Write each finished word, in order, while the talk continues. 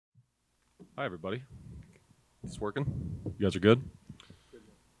Hi, everybody. Is this working? You guys are good?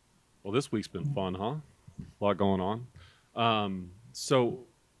 Well, this week's been fun, huh? A lot going on. So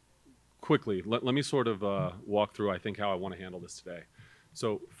quickly, let me sort of walk through, I think, how I want to handle this today.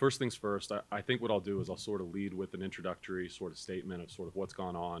 So first things first, I think what I'll do is I'll sort of lead with an introductory sort of statement of sort of what's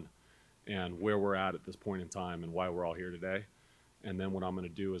gone on and where we're at this point in time and why we're all here today. And then what I'm going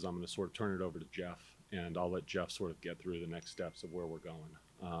to do is I'm going to sort of turn it over to Jeff, and I'll let Jeff sort of get through the next steps of where we're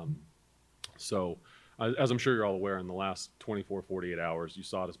going. So as I'm sure you're all aware, in the last 24, 48 hours,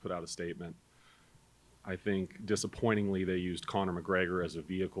 USADA's put out a statement. I think disappointingly they used Conor McGregor as a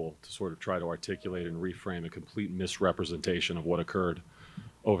vehicle to sort of try to articulate and reframe a complete misrepresentation of what occurred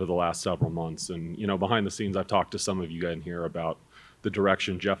over the last several months. And, you know, behind the scenes, I've talked to some of you in here about the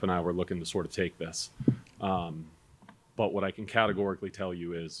direction Jeff and I were looking to sort of take this. But what I can categorically tell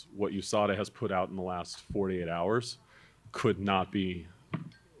you is what USADA has put out in the last 48 hours could not be,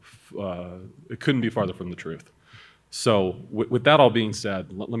 it couldn't be farther from the truth. So with that all being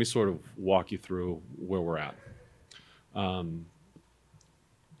said, let me sort of walk you through where we're at.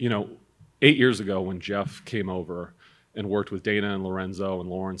 You know, 8 years ago when Jeff came over and worked with Dana and Lorenzo and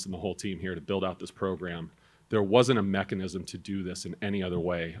Lawrence and the whole team here to build out this program, there wasn't a mechanism to do this in any other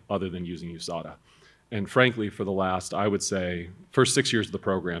way other than using USADA. And frankly, for the last, I would say, first 6 years of the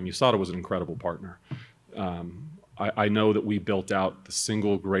program, USADA was an incredible partner. I know that we built out the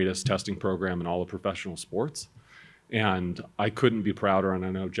single greatest testing program in all of professional sports. And I couldn't be prouder, and I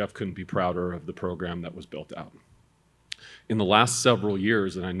know Jeff couldn't be prouder of the program that was built out. In the last several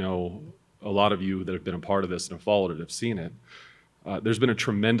years, and I know a lot of you that have been a part of this and have followed it have seen it, there's been a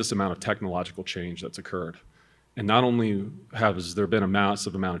tremendous amount of technological change that's occurred. And not only has there been a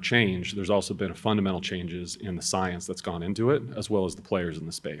massive amount of change, there's also been fundamental changes in the science that's gone into it, as well as the players in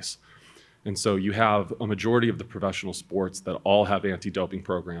the space. And so you have a majority of the professional sports that all have anti-doping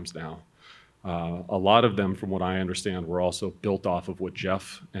programs now. A lot of them, from what I understand, were also built off of what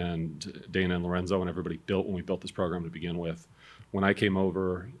Jeff and Dana and Lorenzo and everybody built when we built this program to begin with. When I came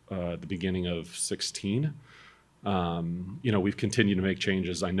over at the beginning of 16, you know, we've continued to make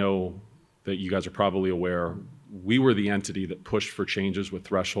changes. I know that you guys are probably aware, we were the entity that pushed for changes with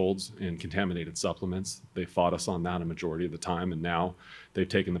thresholds in contaminated supplements. They fought us on that a majority of the time, and now they've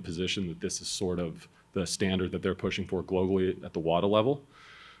taken the position that this is sort of the standard that they're pushing for globally at the WADA level.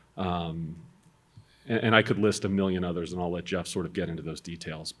 And I could list a million others, and I'll let Jeff sort of get into those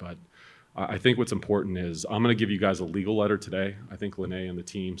details. But I think what's important is I'm going to give you guys a legal letter today. I think Lene and the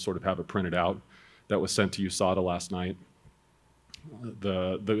team sort of have it printed out that was sent to USADA last night.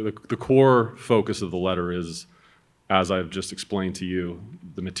 The core focus of the letter is, as I've just explained to you,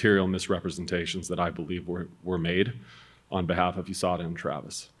 the material misrepresentations that I believe were made on behalf of USADA and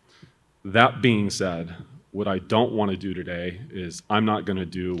Travis. That being said, what I don't want to do today is I'm not going to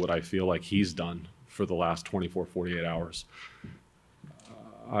do what I feel like he's done for the last 24, 48 hours.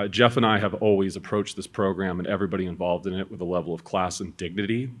 Jeff and I have always approached this program and everybody involved in it with a level of class and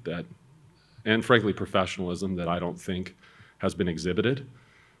dignity that, and frankly, professionalism that I don't think has been exhibited.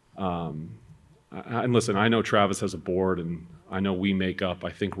 And listen, I know Travis has a board, and I know we make up, I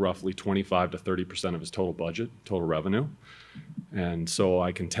think, roughly 25 to 30% of his total budget, total revenue. And so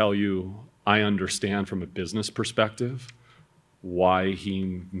I can tell you, I understand from a business perspective why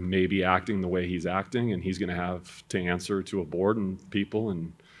he may be acting the way he's acting, and he's going to have to answer to a board and people.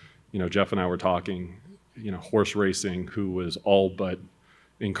 And, you know, Jeff and I were talking, you know, horse racing, who was all but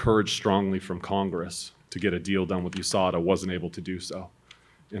encouraged strongly from Congress to get a deal done with USADA, wasn't able to do so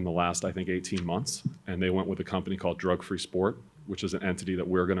in the last, I think, 18 months. And they went with a company called Drug Free Sport, which is an entity that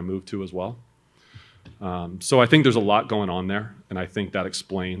we're going to move to as well. So I think there's a lot going on there, and I think that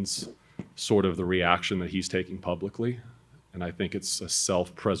explains sort of the reaction that he's taking publicly. And I think it's a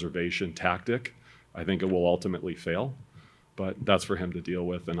self-preservation tactic. I think it will ultimately fail, but that's for him to deal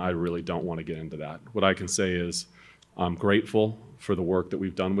with, and I really don't want to get into that. What I can say is I'm grateful for the work that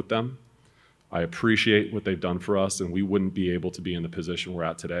we've done with them. I appreciate what they've done for us, and we wouldn't be able to be in the position we're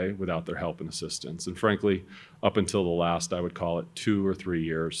at today without their help and assistance. And frankly, up until the last, I would call it 2 or 3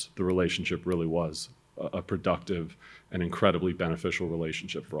 years, the relationship really was a productive and incredibly beneficial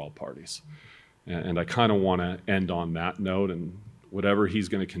relationship for all parties. And I kind of want to end on that note, and whatever he's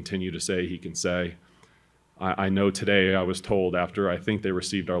going to continue to say, he can say. I know today I was told, after I think they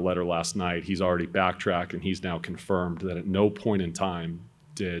received our letter last night, he's already backtracked and he's now confirmed that at no point in time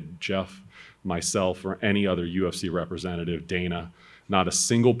did Jeff, myself, or any other UFC representative, Dana, not a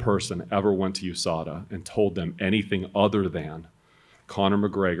single person ever went to USADA and told them anything other than Conor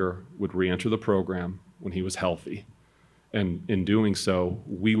McGregor would re-enter the program when he was healthy. And in doing so,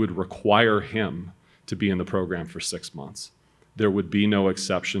 we would require him to be in the program for 6 months. there would be no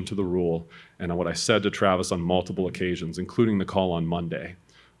exception to the rule. And what I said to Travis on multiple occasions, including the call on Monday,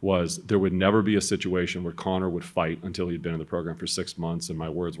 was there would never be a situation where Conor would fight until he'd been in the program for 6 months. And my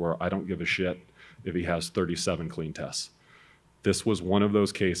words were, I don't give a shit if he has 37 clean tests. This was one of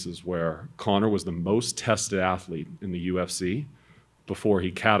those cases where Conor was the most tested athlete in the UFC before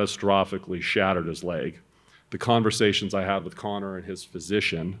he catastrophically shattered his leg. The conversations I had with Conor and his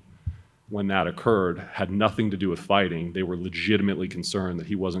physician when that occurred had nothing to do with fighting. They were legitimately concerned that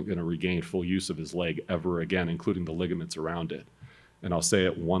he wasn't going to regain full use of his leg ever again, including the ligaments around it. And I'll say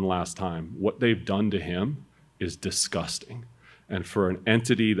it one last time, what they've done to him is disgusting. And for an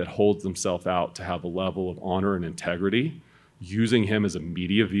entity that holds themselves out to have a level of honor and integrity, using him as a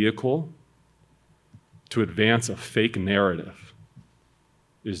media vehicle to advance a fake narrative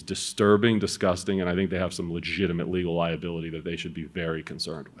is disturbing, disgusting, and I think they have some legitimate legal liability that they should be very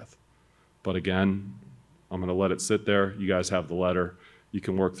concerned with. But again, I'm going to let it sit there. You guys have the letter. You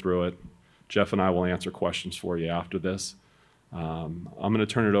can work through it. Jeff and I will answer questions for you after this. I'm going to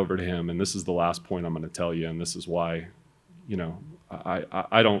turn it over to him, and this is the last point I'm going to tell you, and this is why, you know,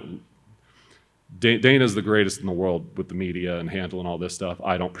 I don't, Dana's the greatest in the world with the media and handling all this stuff.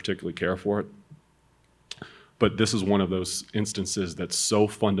 I don't particularly care for it. But this is one of those instances that's so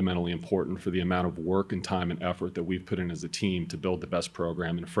fundamentally important for the amount of work and time and effort that we've put in as a team to build the best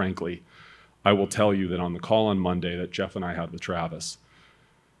program. And frankly, I will tell you that on the call on Monday that Jeff and I had with Travis,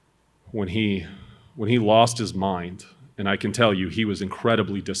 when he lost his mind, and I can tell you he was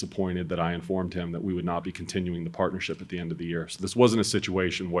incredibly disappointed that I informed him that we would not be continuing the partnership at the end of the year. So this wasn't a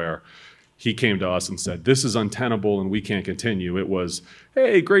situation where he came to us and said, this is untenable and we can't continue. It was,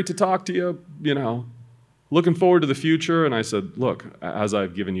 hey, great to talk to you, you know, looking forward to the future. And I said, look, as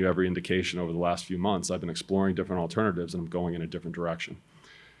I've given you every indication over the last few months, I've been exploring different alternatives and I'm going in a different direction.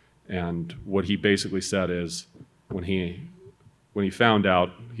 And what he basically said is, when he found out,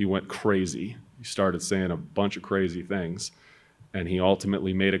 he went crazy. He started saying a bunch of crazy things. And he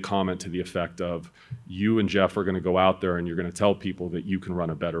ultimately made a comment to the effect of, you and Jeff are going to go out there and you're going to tell people that you can run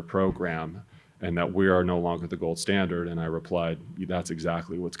a better program and that we are no longer the gold standard. And I replied, that's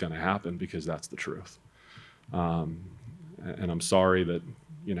exactly what's going to happen because that's the truth. And I'm sorry that,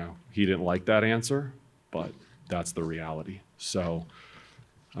 you know, he didn't like that answer, but that's the reality. So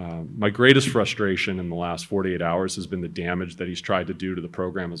my greatest frustration in the last 48 hours has been the damage that he's tried to do to the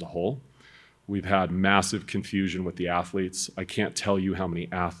program as a whole. We've had massive confusion with the athletes. I can't tell you how many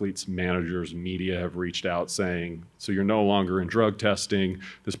athletes, managers, media have reached out saying, so you're no longer in drug testing,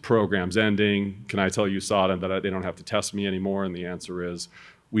 this program's ending. Can I tell USADA that they don't have to test me anymore? And the answer is,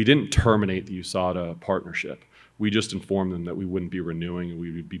 we didn't terminate the USADA partnership. We just informed them that we wouldn't be renewing and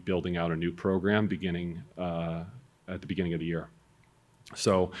we would be building out a new program beginning at the beginning of the year.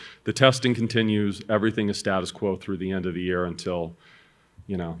 So the testing continues. Everything is status quo through the end of the year until,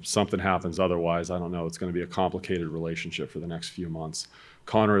 you know, something happens. Otherwise, I don't know. It's going to be a complicated relationship for the next few months.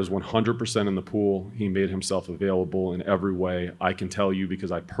 Conor is 100% in the pool. He made himself available in every way. I can tell you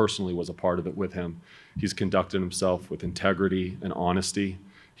because I personally was a part of it with him. He's conducted himself with integrity and honesty.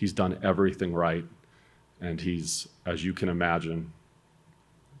 He's done everything right. And he's, as you can imagine,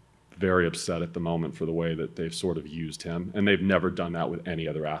 very upset at the moment for the way that they've sort of used him. And they've never done that with any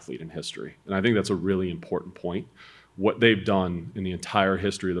other athlete in history. And I think that's a really important point. What they've done in the entire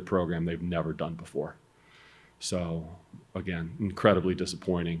history of the program, they've never done before. So again, incredibly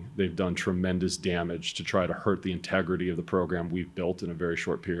disappointing. They've done tremendous damage to try to hurt the integrity of the program we've built in a very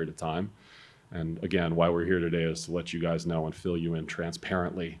short period of time. And again, why we're here today is to let you guys know and fill you in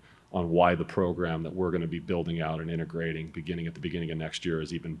transparently on why the program that we're going to be building out and integrating beginning at the beginning of next year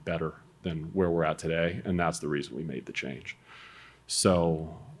is even better than where we're at today. And that's the reason we made the change.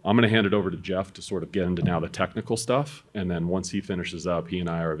 So I'm going to hand it over to Jeff to sort of get into now the technical stuff. And then once he finishes up, he and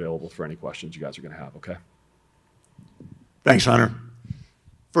I are available for any questions you guys are going to have, okay? Thanks, Hunter.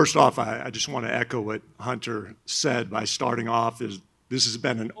 First off, I just want to echo what Hunter said by starting off is this has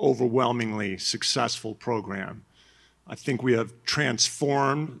been an overwhelmingly successful program. I think we have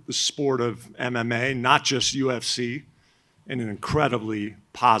transformed the sport of MMA, not just UFC, in an incredibly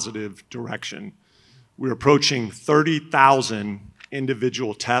positive direction. We're approaching 30,000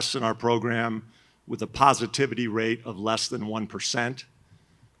 individual tests in our program with a positivity rate of less than 1%.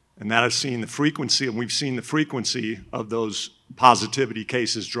 And that has seen the frequency, and we've seen the frequency of those positivity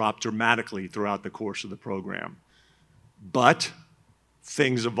cases drop dramatically throughout the course of the program. But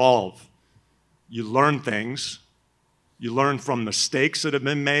things evolve. You learn things. You learn from mistakes that have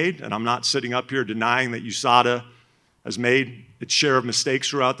been made, and I'm not sitting up here denying that USADA has made its share of mistakes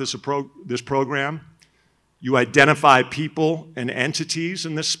throughout this program. You identify people and entities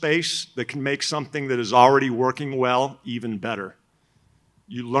in this space that can make something that is already working well even better.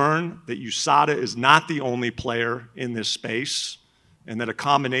 You learn that USADA is not the only player in this space, and that a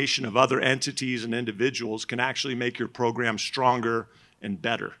combination of other entities and individuals can actually make your program stronger and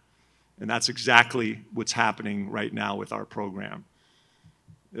better. And that's exactly what's happening right now with our program.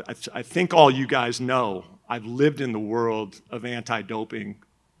 I think all you guys know, I've lived in the world of anti-doping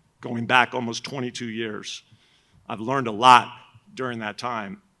going back almost 22 years. I've learned a lot during that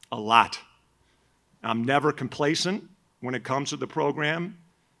time, a lot. I'm never complacent when it comes to the program,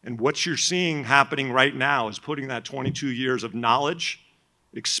 and what you're seeing happening right now is putting that 22 years of knowledge,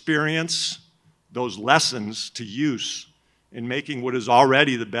 experience, those lessons to use in making what is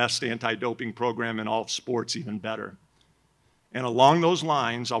already the best anti-doping program in all of sports even better. And along those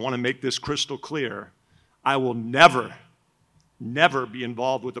lines, I want to make this crystal clear. I will never be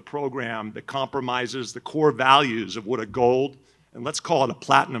involved with a program that compromises the core values of what a gold, and let's call it a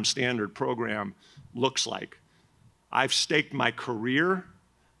platinum standard program, looks like. I've staked my career,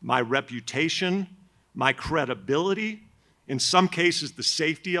 my reputation, my credibility, in some cases the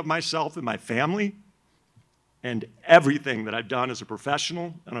safety of myself and my family, and everything that I've done as a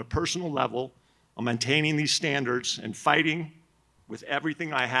professional and on a personal level on maintaining these standards and fighting with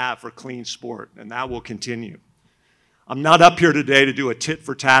everything I have for clean sport, and that will continue. I'm not up here today to do a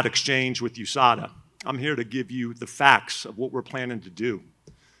tit-for-tat exchange with USADA. I'm here to give you the facts of what we're planning to do,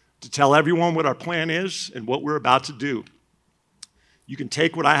 to tell everyone what our plan is and what we're about to do. You can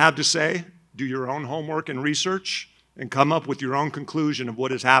take what I have to say, do your own homework and research, and come up with your own conclusion of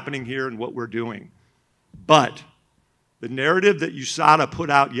what is happening here and what we're doing. But the narrative that USADA put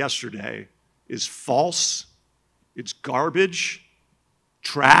out yesterday is false, it's garbage,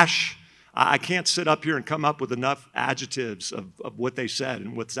 trash. I can't sit up here and come up with enough adjectives of what they said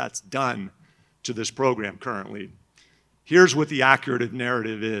and what that's done to this program currently. Here's what the accurate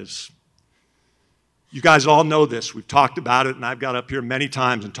narrative is. You guys all know this. We've talked about it, and I've got up here many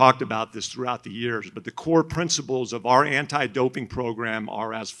times and talked about this throughout the years, but the core principles of our anti-doping program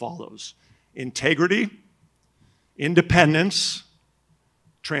are as follows: integrity, independence,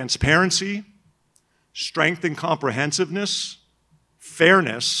 transparency, strength and comprehensiveness,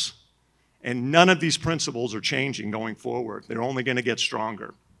 fairness, and none of these principles are changing going forward. They're only going to get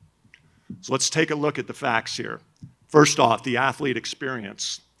stronger. So let's take a look at the facts here. First off, the athlete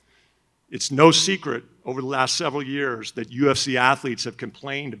experience. It's no secret over the last several years that UFC athletes have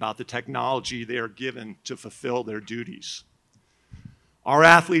complained about the technology they are given to fulfill their duties. Our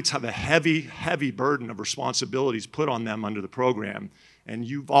athletes have a heavy, heavy burden of responsibilities put on them under the program, and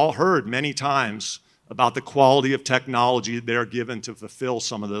you've all heard many times about the quality of technology they're given to fulfill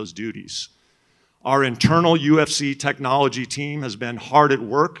some of those duties. Our internal UFC technology team has been hard at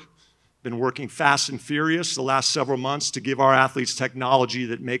work, been working fast and furious the last several months to give our athletes technology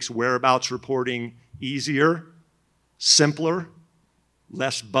that makes whereabouts reporting easier, simpler,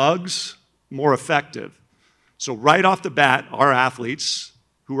 less bugs, more effective. So right off the bat, our athletes,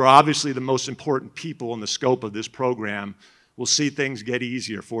 who are obviously the most important people in the scope of this program, will see things get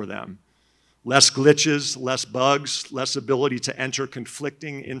easier for them. Less glitches, less bugs, less ability to enter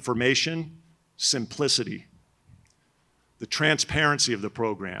conflicting information, simplicity. The transparency of the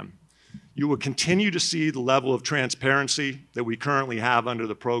program. You will continue to see the level of transparency that we currently have under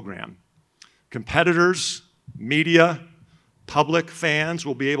the program. Competitors, media, public fans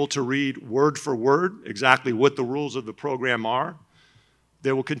will be able to read word for word exactly what the rules of the program are.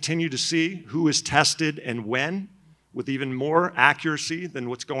 They will continue to see who is tested and when, with even more accuracy than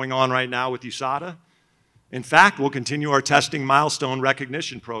what's going on right now with USADA. In fact, we'll continue our testing milestone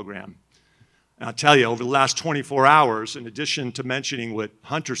recognition program. And I'll tell you, over the last 24 hours, in addition to mentioning what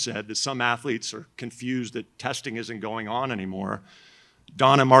Hunter said, that some athletes are confused that testing isn't going on anymore,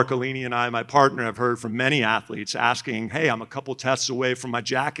 Donna Marcolini and I, my partner, have heard from many athletes asking, hey, I'm a couple tests away from my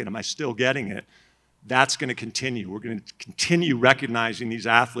jacket, am I still getting it? That's going to continue. We're going to continue recognizing these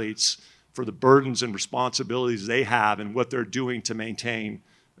athletes for the burdens and responsibilities they have and what they're doing to maintain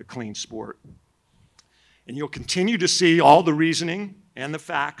a clean sport. And you'll continue to see all the reasoning and the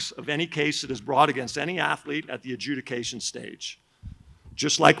facts of any case that is brought against any athlete at the adjudication stage.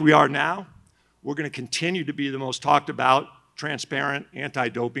 Just like we are now, we're going to continue to be the most talked about, transparent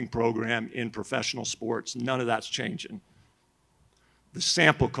anti-doping program in professional sports. None of that's changing. The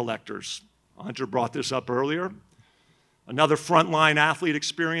sample collectors. Hunter brought this up earlier. Another frontline athlete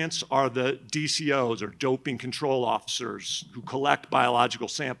experience are the DCOs, or doping control officers, who collect biological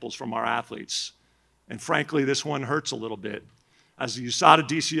samples from our athletes. And frankly, this one hurts a little bit, as the USADA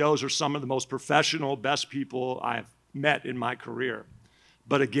DCOs are some of the most professional, best people I've met in my career.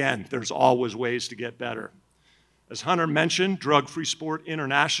 But again, there's always ways to get better. As Hunter mentioned, Drug Free Sport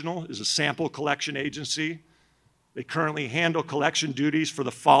International is a sample collection agency. They currently handle collection duties for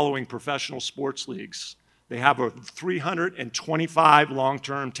the following professional sports leagues. They have over 325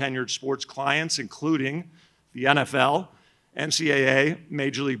 long-term tenured sports clients, including the NFL, NCAA,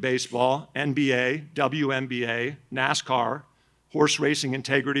 Major League Baseball, NBA, WNBA, NASCAR, Horse Racing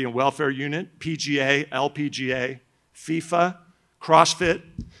Integrity and Welfare Unit, PGA, LPGA, FIFA, CrossFit.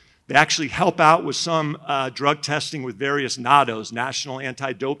 They actually help out with some drug testing with various NADOs, National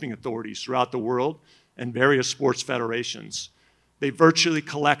Anti-Doping Authorities throughout the world, and various sports federations. They virtually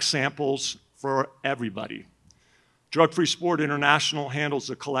collect samples for everybody. Drug Free Sport International handles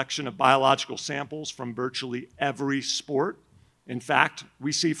the collection of biological samples from virtually every sport. In fact,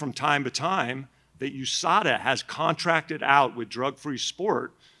 we see from time to time that USADA has contracted out with Drug Free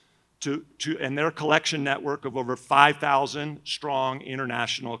Sport and their collection network of over 5,000 strong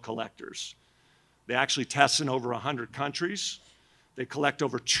international collectors. They actually test in over 100 countries. They collect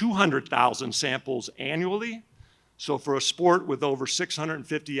over 200,000 samples annually. So for a sport with over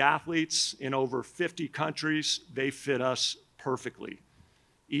 650 athletes in over 50 countries, they fit us perfectly.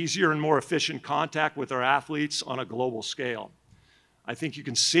 Easier and more efficient contact with our athletes on a global scale. I think you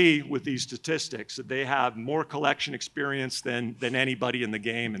can see with these statistics that they have more collection experience than anybody in the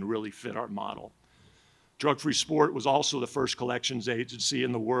game and really fit our model. Drug Free Sport was also the first collections agency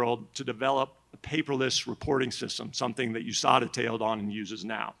in the world to develop a paperless reporting system, something that USADA tailed on and uses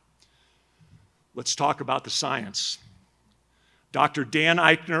now. Let's talk about the science. Dr. Dan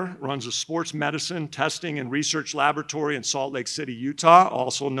Eichner runs a sports medicine testing and research laboratory in Salt Lake City, Utah,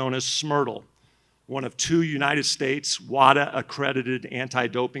 also known as SMIRTLE, one of 2 United States WADA-accredited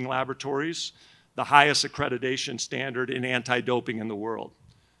anti-doping laboratories, the highest accreditation standard in anti-doping in the world.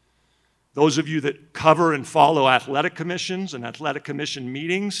 Those of you that cover and follow athletic commissions and athletic commission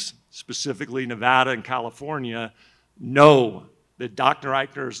meetings, specifically Nevada and California, know that Dr.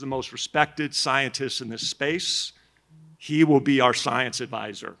 Eichner is the most respected scientist in this space. He will be our science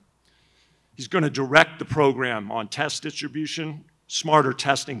advisor. He's going to direct the program on test distribution, smarter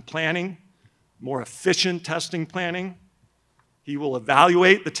testing planning, more efficient testing planning. He will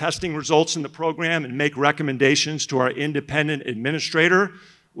evaluate the testing results in the program and make recommendations to our independent administrator,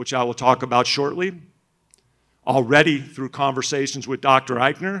 which I will talk about shortly. Already, through conversations with Dr.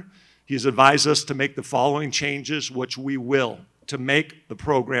 Eichner, he has advised us to make the following changes, which we will, to make the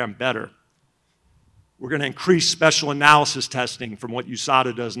program better. We're going to increase special analysis testing from what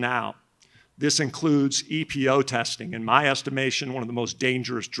USADA does now. This includes EPO testing, in my estimation, one of the most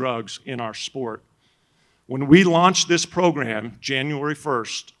dangerous drugs in our sport. When we launch this program, January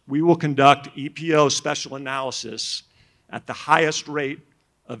 1st, we will conduct EPO special analysis at the highest rate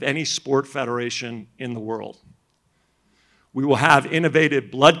of any sport federation in the world. We will have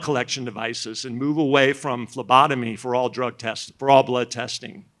innovative blood collection devices and move away from phlebotomy for all blood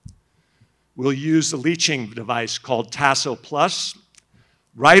testing. We'll use a leaching device called Tasso Plus.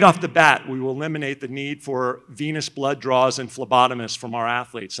 Right off the bat, we will eliminate the need for venous blood draws and phlebotomists from our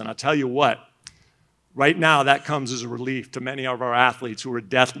athletes. And I'll tell you what, right now that comes as a relief to many of our athletes who are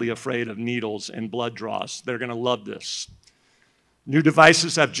deathly afraid of needles and blood draws. They're going to love this. New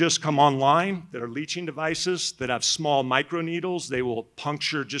devices have just come online that are leaching devices that have small microneedles. They will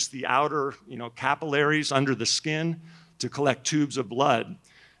puncture just the outer capillaries under the skin to collect tubes of blood.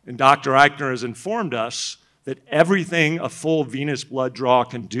 And Dr. Eichner has informed us that everything a full venous blood draw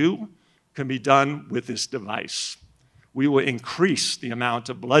can do can be done with this device. We will increase the amount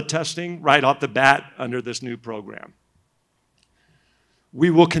of blood testing right off the bat under this new program. We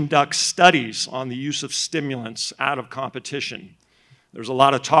will conduct studies on the use of stimulants out of competition. There's a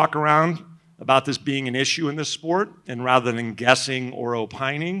lot of talk around about this being an issue in this sport, and rather than guessing or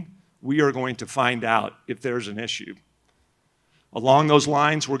opining, we are going to find out if there's an issue. Along those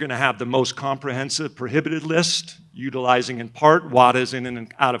lines, we're going to have the most comprehensive prohibited list, utilizing in part WADA's in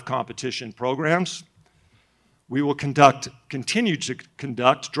and out of competition programs. We will continue to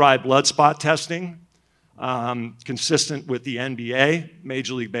conduct dry blood spot testing, consistent with the NBA,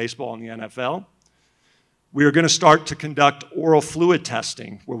 Major League Baseball, and the NFL. We are going to start to conduct oral fluid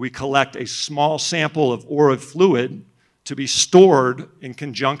testing, where we collect a small sample of oral fluid to be stored in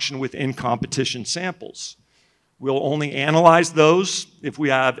conjunction with in-competition samples. We'll only analyze those if we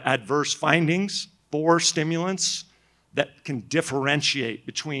have adverse findings for stimulants that can differentiate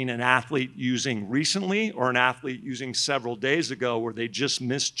between an athlete using recently or an athlete using several days ago, where they just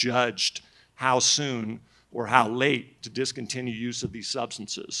misjudged how soon or how late to discontinue use of these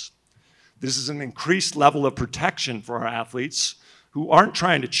substances. This is an increased level of protection for our athletes who aren't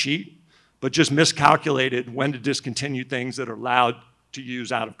trying to cheat, but just miscalculated when to discontinue things that are allowed to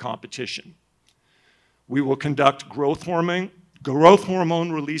use out of competition. We will conduct growth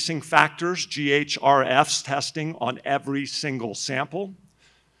hormone releasing factors, GHRFs, testing on every single sample,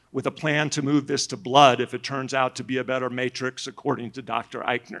 with a plan to move this to blood if it turns out to be a better matrix, according to Dr.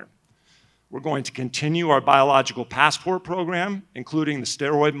 Eichner. We're going to continue our biological passport program, including the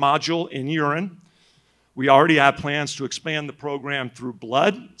steroid module in urine. We already have plans to expand the program through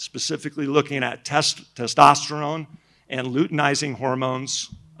blood, specifically looking at testosterone and luteinizing hormones.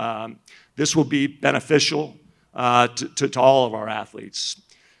 This will be beneficial to all of our athletes.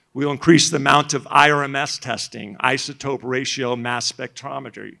 We'll increase the amount of IRMS testing, isotope ratio mass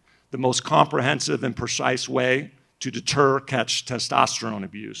spectrometry, the most comprehensive and precise way to deter catch testosterone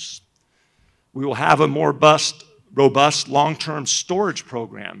abuse. We will have a more robust long-term storage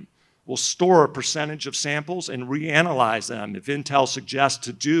program. We'll store a percentage of samples and reanalyze them if intel suggests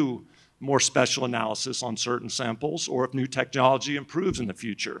to do more special analysis on certain samples or if new technology improves in the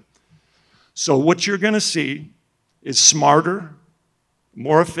future. So what you're going to see is smarter,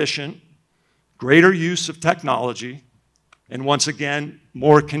 more efficient, greater use of technology, and once again,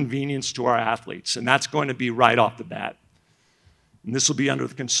 more convenience to our athletes. And that's going to be right off the bat. And this will be under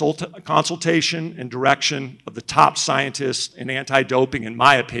the consultation and direction of the top scientists in anti-doping, in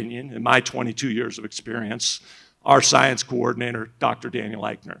my opinion, in my 22 years of experience, our science coordinator, Dr. Daniel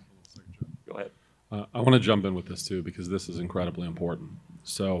Eichner. Go ahead. I want to jump in with this too, because this is incredibly important.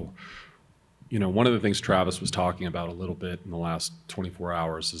 So, you know, one of the things Travis was talking about a little bit in the last 24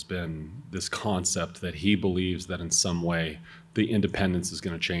 hours has been this concept that he believes that in some way the independence is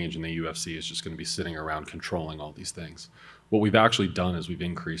going to change and the UFC is just going to be sitting around controlling all these things. What we've actually done is we've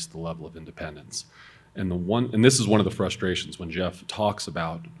increased the level of independence. And this is one of the frustrations when Jeff talks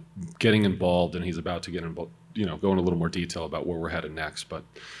about getting involved, and he's about to get involved, you know, go into a little more detail about where we're headed next, but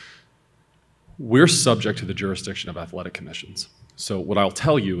we're subject to the jurisdiction of athletic commissions. So what I'll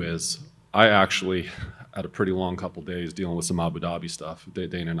tell you is I actually had a pretty long couple days dealing with some Abu Dhabi stuff.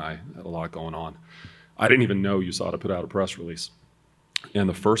 Dana and I had a lot going on. I didn't even know USADA put out a press release. And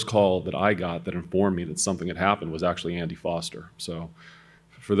the first call that I got that informed me that something had happened was actually Andy Foster. So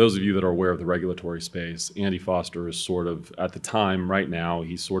for those of you that are aware of the regulatory space, Andy Foster is sort of, at the time, right now,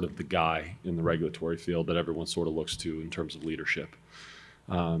 he's sort of the guy in the regulatory field that everyone sort of looks to in terms of leadership.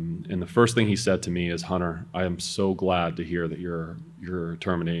 And the first thing he said to me is, Hunter, I am so glad to hear that you're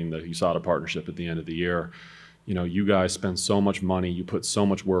terminating the USADA partnership at the end of the year. You know, you guys spend so much money, you put so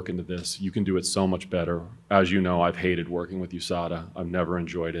much work into this, you can do it so much better. As you know, I've hated working with USADA. I've never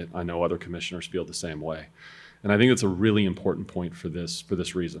enjoyed it. I know other commissioners feel the same way. And I think it's a really important point for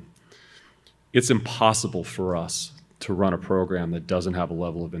this reason. It's impossible for us to run a program that doesn't have a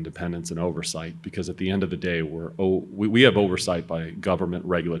level of independence and oversight, because at the end of the day, we have oversight by government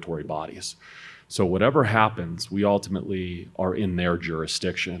regulatory bodies. So whatever happens, we ultimately are in their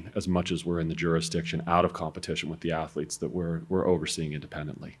jurisdiction as much as we're in the jurisdiction out of competition with the athletes that we're overseeing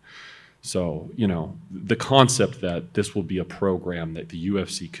independently. So, you know, the concept that this will be a program that the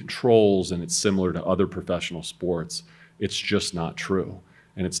UFC controls and it's similar to other professional sports, it's just not true.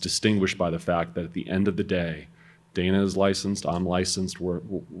 And it's distinguished by the fact that at the end of the day, Dana is licensed, I'm licensed,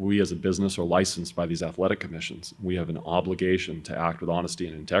 we as a business are licensed by these athletic commissions. We have an obligation to act with honesty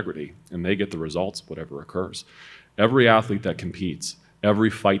and integrity, and they get the results of whatever occurs. Every athlete that competes, every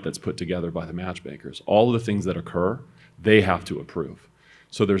fight that's put together by the matchmakers, all of the things that occur, they have to approve.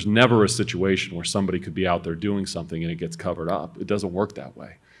 So there's never a situation where somebody could be out there doing something and it gets covered up. It doesn't work that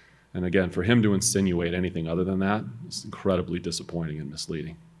way. And again, for him to insinuate anything other than that is incredibly disappointing and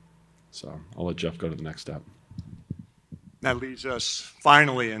misleading. So I'll let Jeff go to the next step. That leads us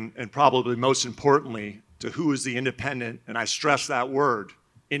finally, and probably most importantly, to who is the independent, and I stress that word,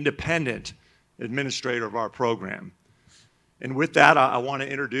 independent administrator of our program. And with that, I want to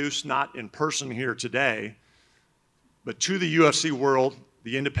introduce, not in person here today, but to the UFC world,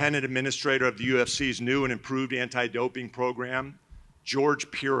 the independent administrator of the UFC's new and improved anti-doping program, George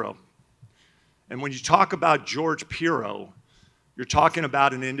Piro. And when you talk about George Piro, you're talking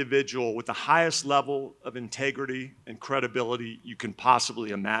about an individual with the highest level of integrity and credibility you can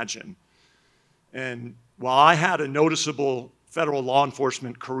possibly imagine. And while I had a noticeable federal law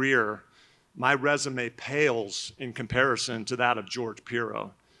enforcement career, my resume pales in comparison to that of George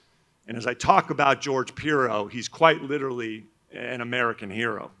Piro. And as I talk about George Piro, he's quite literally an American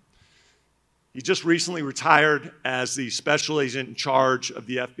hero. He just recently retired as the special agent in charge of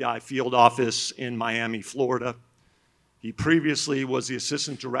the FBI field office in Miami, Florida. He previously was the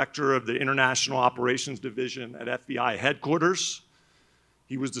assistant director of the International Operations Division at FBI headquarters.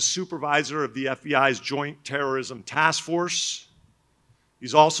 He was the supervisor of the FBI's Joint Terrorism Task Force.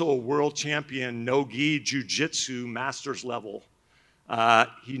 He's also a world champion no-gi jiu-jitsu master's level.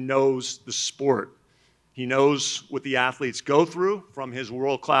 He knows the sport. He knows what the athletes go through from his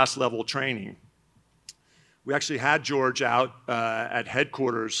world-class level training. We actually had George out at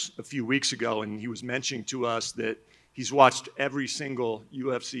headquarters a few weeks ago, and he was mentioning to us that he's watched every single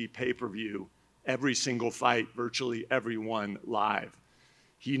UFC pay-per-view, every single fight, virtually every one live.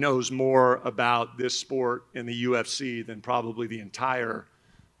 He knows more about this sport and the UFC than probably the entire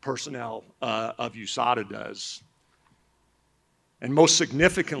personnel of USADA does. And most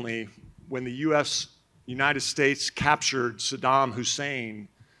significantly, when the United States captured Saddam Hussein,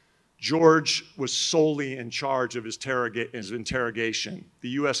 George was solely in charge of his interrogation. The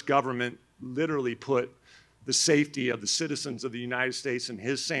US government literally put the safety of the citizens of the United States in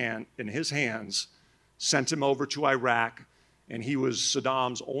his hands, sent him over to Iraq, and he was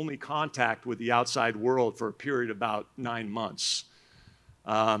Saddam's only contact with the outside world for a period of about 9 months.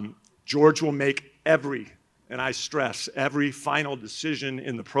 George will make every, and I stress, every final decision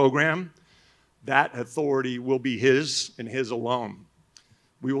in the program. That authority will be his and his alone.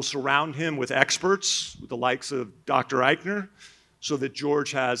 We will surround him with experts, with the likes of Dr. Eichner, so that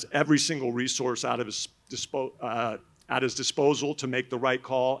George has every single resource at his disposal to make the right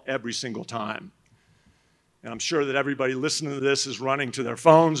call every single time. And I'm sure that everybody listening to this is running to their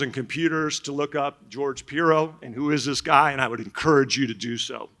phones and computers to look up George Pirro and who is this guy, and I would encourage you to do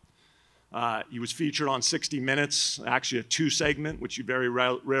so. He was featured on 60 Minutes, actually a 2 segment, which you very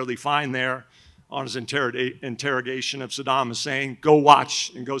rarely find there, on his interrogation of Saddam Hussein. Go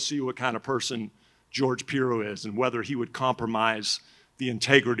watch and go see what kind of person George Pirro is and whether he would compromise the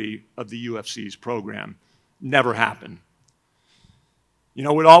integrity of the UFC's program. Never happened. You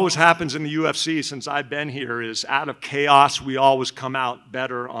know, what always happens in the UFC since I've been here is out of chaos, we always come out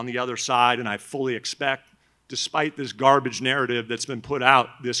better on the other side, and I fully expect, despite this garbage narrative that's been put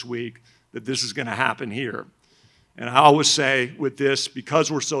out this week, that this is going to happen here. And I always say with this,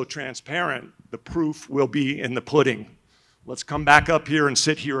 because we're so transparent, the proof will be in the pudding. Let's come back up here and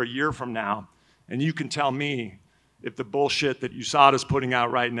sit here a year from now, and you can tell me if the bullshit that USADA is putting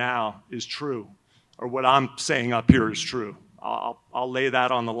out right now is true, or what I'm saying up here is true. I'll lay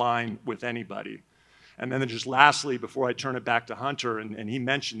that on the line with anybody. And then just lastly, before I turn it back to Hunter, and he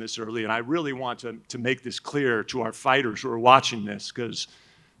mentioned this earlier, and I really want to make this clear to our fighters who are watching this, because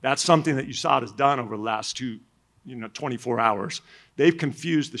that's something that USADA has done over the last 24 hours. They've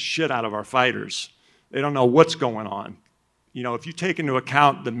confused the shit out of our fighters. They don't know what's going on. You know, if you take into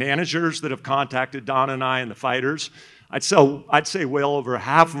account the managers that have contacted Don and I and the fighters, I'd say well over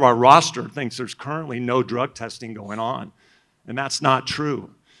half of our roster thinks there's currently no drug testing going on. And that's not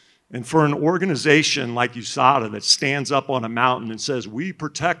true. And for an organization like USADA that stands up on a mountain and says, we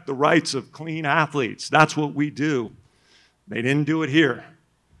protect the rights of clean athletes, that's what we do. They didn't do it here.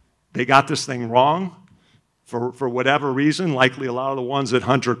 They got this thing wrong for whatever reason, likely a lot of the ones that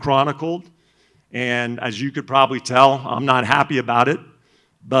Hunter chronicled. And as you could probably tell, I'm not happy about it,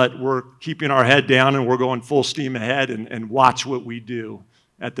 but we're keeping our head down and we're going full steam ahead and watch what we do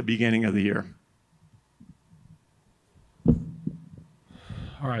at the beginning of the year.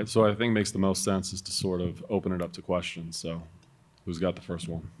 All right, so I think makes the most sense is to sort of open it up to questions. So who's got the first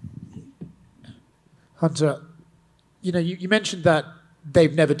one? Hunter, you know, you mentioned that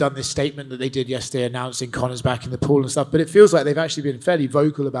they've never done this statement that they did yesterday announcing Conor's back in the pool and stuff, but it feels like they've actually been fairly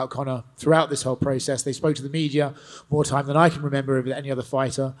vocal about Conor throughout this whole process. They spoke to the media more time than I can remember of any other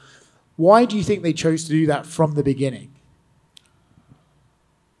fighter. Why do you think they chose to do that from the beginning?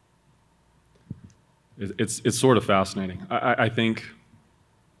 It's sort of fascinating. I think,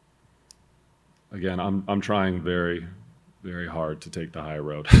 again, I'm trying very, very hard to take the high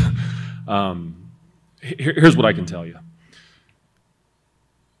road. Here's what I can tell you.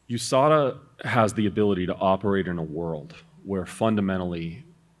 USADA has the ability to operate in a world where fundamentally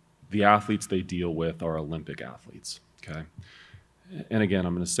the athletes they deal with are Olympic athletes, okay? And again,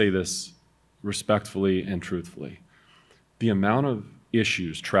 I'm going to say this respectfully and truthfully. The amount of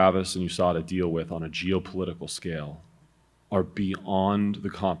issues Travis and USADA deal with on a geopolitical scale are beyond the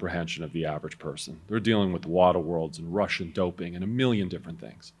comprehension of the average person. They're dealing with water worlds and Russian doping and a million different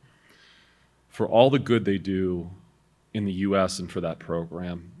things. For all the good they do in the US and for that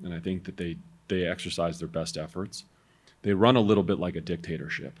program, and I think that they exercise their best efforts, they run a little bit like a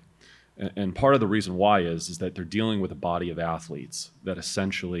dictatorship. And part of the reason why is that they're dealing with a body of athletes that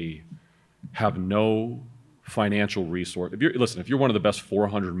essentially have no financial resource. If you're one of the best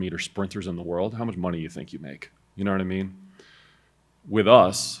 400-meter sprinters in the world, how much money do you think you make? You know what I mean? With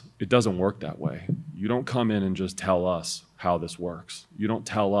us, it doesn't work that way. You don't come in and just tell us how this works. You don't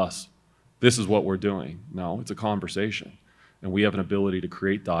tell us, this is what we're doing. No, it's a conversation. And we have an ability to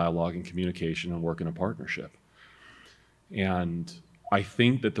create dialogue and communication and work in a partnership. And I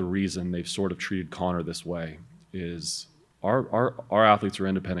think that the reason they've sort of treated Conor this way is our athletes are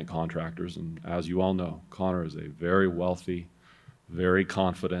independent contractors, and as you all know, Conor is a very wealthy, very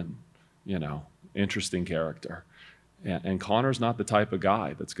confident, interesting character. And Conor's not the type of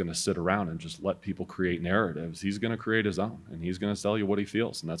guy that's going to sit around and just let people create narratives. He's going to create his own, and he's going to tell you what he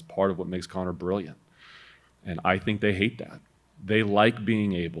feels, and that's part of what makes Conor brilliant. And I think they hate that. They like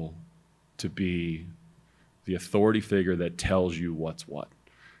being able to be the authority figure that tells you what's what.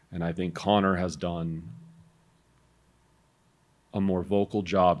 And I think Conor has done a more vocal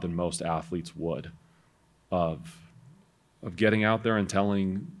job than most athletes would of getting out there and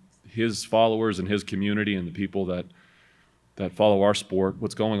telling his followers and his community and the people that follow our sport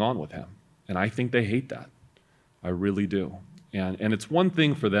what's going on with him. And I think they hate that. I really do. And it's one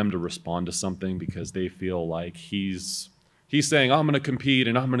thing for them to respond to something because they feel like he's saying, I'm going to compete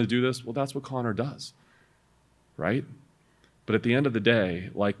and I'm going to do this. Well, that's what Conor does, right? But at the end of the day,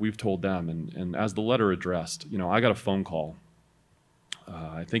 like we've told them, and as the letter addressed, I got a phone call,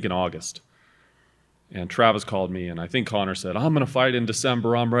 I think in August, and Travis called me, and I think Conor said, I'm going to fight in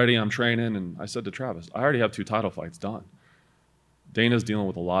December, I'm ready, I'm training. And I said to Travis, I already have 2 title fights done. Dana's dealing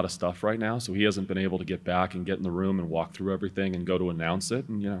with a lot of stuff right now, so he hasn't been able to get back and get in the room and walk through everything and go to announce it.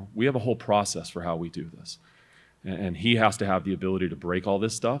 And we have a whole process for how we do this. And he has to have the ability to break all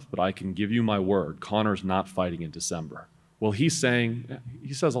this stuff, but I can give you my word, Conor's not fighting in December. Well, he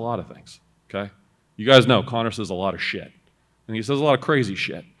says a lot of things, okay? You guys know Conor says a lot of shit, and he says a lot of crazy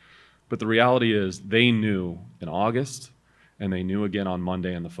shit. But the reality is they knew in August, and they knew again on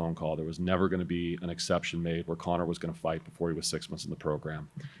Monday in the phone call, there was never going to be an exception made where Conor was going to fight before he was 6 months in the program.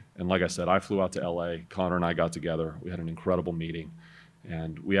 And like I said, I flew out to LA, Conor and I got together, we had an incredible meeting,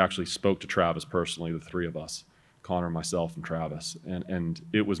 and we actually spoke to Travis personally, the 3 of us, Conor, myself, and Travis. And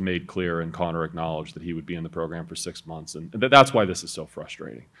it was made clear, and Conor acknowledged that he would be in the program for 6 months. And that's why this is so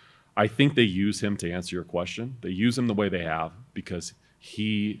frustrating. I think they use him to answer your question. They use him the way they have because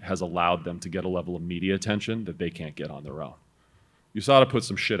he has allowed them to get a level of media attention that they can't get on their own. USADA puts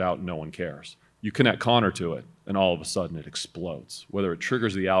some shit out and no one cares. You connect Conor to it, and all of a sudden it explodes, whether it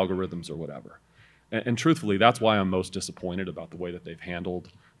triggers the algorithms or whatever. And truthfully, that's why I'm most disappointed about the way that they've handled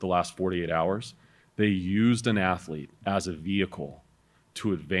the last 48 hours. They used an athlete as a vehicle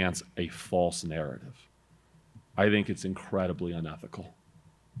to advance a false narrative. I think it's incredibly unethical.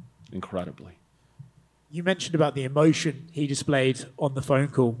 Incredibly. You mentioned about the emotion he displayed on the phone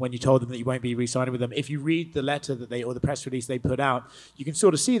call when you told them that you won't be re-signing with them. If you read the letter that or the press release they put out, you can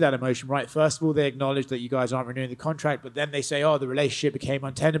sort of see that emotion, right? First of all, they acknowledge that you guys aren't renewing the contract, but then they say, the relationship became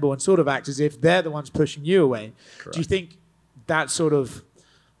untenable, and sort of act as if they're the ones pushing you away. Correct. Do you think that sort of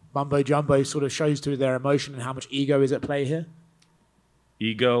mumbo jumbo sort of shows through their emotion and how much ego is at play here?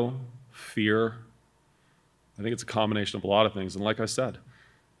 Ego, fear. I think it's a combination of a lot of things. And like I said,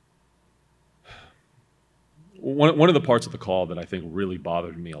 one of the parts of the call that I think really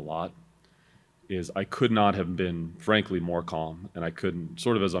bothered me a lot is I could not have been, frankly, more calm, and I couldn't,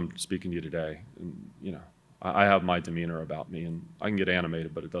 sort of as I'm speaking to you today, and I have my demeanor about me, and I can get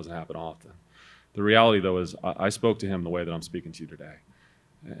animated, but it doesn't happen often. The reality, though, is I spoke to him the way that I'm speaking to you today,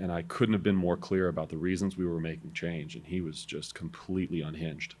 and I couldn't have been more clear about the reasons we were making change, and he was just completely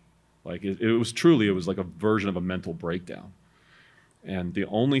unhinged. Like, it was like a version of a mental breakdown. And the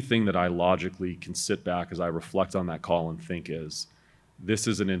only thing that I logically can sit back as I reflect on that call and think is, this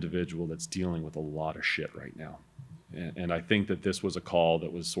is an individual that's dealing with a lot of shit right now. And I think that this was a call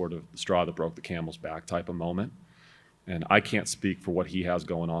that was sort of the straw that broke the camel's back type of moment. And I can't speak for what he has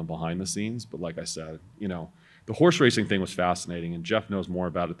going on behind the scenes, but like I said, the horse racing thing was fascinating, and Jeff knows more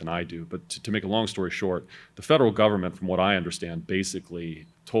about it than I do. But to make a long story short, the federal government, from what I understand, basically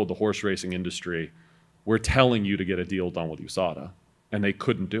told the horse racing industry, we're telling you to get a deal done with USADA. And they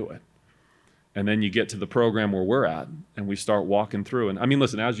couldn't do it. And then you get to the program where we're at, and we start walking through. And I mean,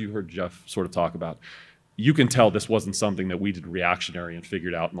 listen, as you heard Jeff sort of talk about, you can tell this wasn't something that we did reactionary and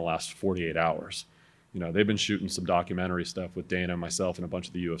figured out in the last 48 hours. They've been shooting some documentary stuff with Dana and myself and a bunch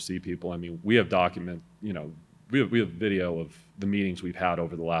of the UFC people. I mean, we have we have video of the meetings we've had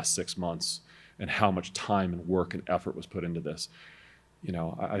over the last 6 months and how much time and work and effort was put into this.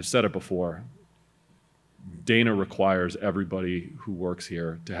 I've said it before. Dana requires everybody who works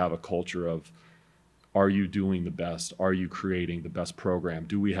here to have a culture of, are you doing the best? Are you creating the best program?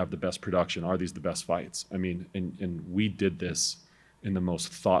 Do we have the best production? Are these the best fights? I mean, and we did this in the most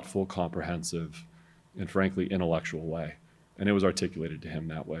thoughtful, comprehensive, and frankly, intellectual way. And it was articulated to him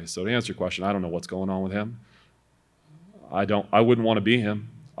that way. So to answer your question, I don't know what's going on with him. I wouldn't want to be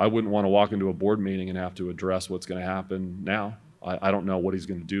him. I wouldn't want to walk into a board meeting and have to address what's going to happen now. I don't know what he's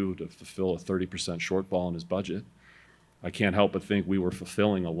going to do to fulfill a 30% shortfall in his budget. I can't help but think we were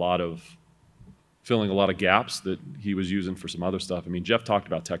filling a lot of gaps that he was using for some other stuff. I mean, Jeff talked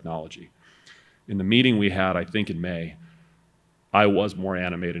about technology. In the meeting we had, I think in May, I was more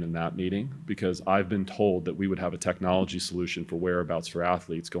animated in that meeting because I've been told that we would have a technology solution for whereabouts for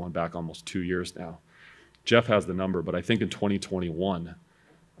athletes going back almost 2 years now. Jeff has the number, but I think in 2021,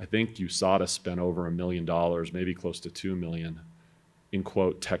 I think USADA spent over $1 million, maybe close to $2 million, in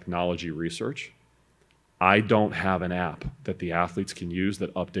quote, technology research. I don't have an app that the athletes can use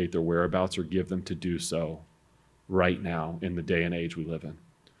that update their whereabouts or give them to do so right now in the day and age we live in.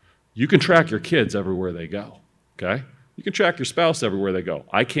 You can track your kids everywhere they go, okay? You can track your spouse everywhere they go.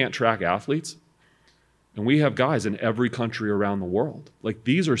 I can't track athletes. And we have guys in every country around the world. Like,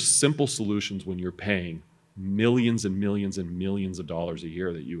 these are simple solutions when you're paying millions and millions and millions of dollars a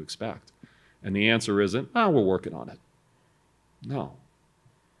year that you expect. And the answer isn't, we're working on it. No.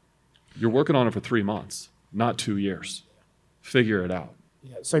 You're working on it for 3 months, not 2 years. Figure it out.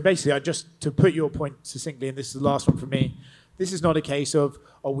 Yeah, so basically, just to put your point succinctly, and this is the last one for me, this is not a case of,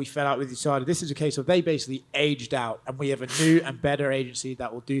 we fell out with USADA. This is a case of they basically aged out, and we have a new and better agency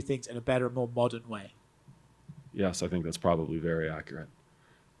that will do things in a better, more modern way. Yes, I think that's probably very accurate.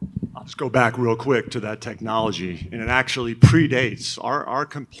 I'll just go back real quick to that technology, and it actually predates our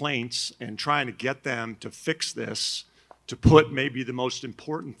complaints and trying to get them to fix this, to put maybe the most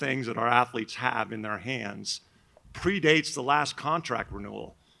important things that our athletes have in their hands, predates the last contract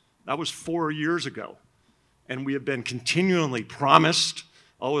renewal. That was 4 years ago. And we have been continually promised,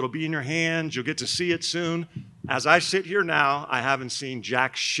 it'll be in your hands, you'll get to see it soon. As I sit here now, I haven't seen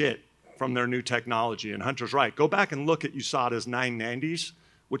jack shit from their new technology. And Hunter's right. Go back and look at USADA's 990s,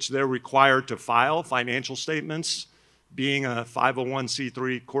 which they're required to file financial statements, being a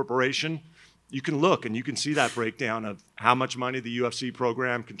 501c3 corporation. You can look and you can see that breakdown of how much money the UFC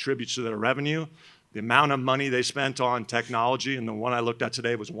program contributes to their revenue, the amount of money they spent on technology, and the one I looked at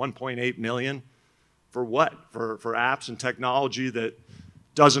today was $1.8 million. For what? For apps and technology that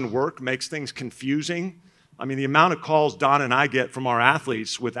doesn't work, makes things confusing. I mean, the amount of calls Don and I get from our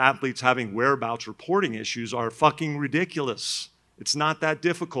athletes with athletes having whereabouts reporting issues are fucking ridiculous. It's not that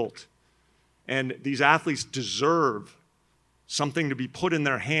difficult. And these athletes deserve something to be put in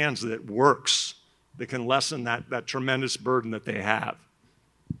their hands that works, that can lessen that tremendous burden that they have.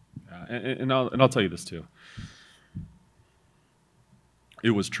 And I'll tell you this too.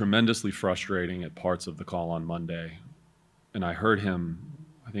 It was tremendously frustrating at parts of the call on Monday. And I heard him,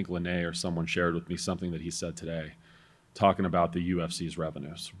 I think Lene or someone shared with me something that he said today, talking about the UFC's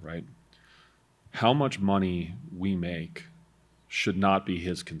revenues, right? How much money we make should not be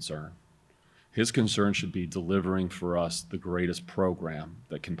his concern. His concern should be delivering for us the greatest program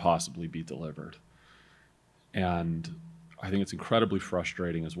that can possibly be delivered. And I think it's incredibly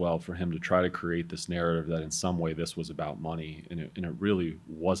frustrating as well for him to try to create this narrative that in some way this was about money, and it really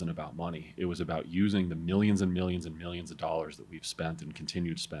wasn't about money. It was about using the millions and millions and millions of dollars that we've spent and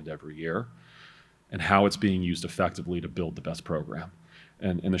continue to spend every year, and how it's being used effectively to build the best program.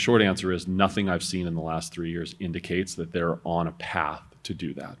 And the short answer is nothing I've seen in the last 3 years indicates that they're on a path to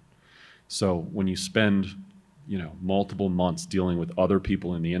do that. So when you spend multiple months dealing with other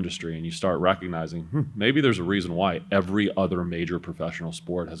people in the industry and you start recognizing, maybe there's a reason why every other major professional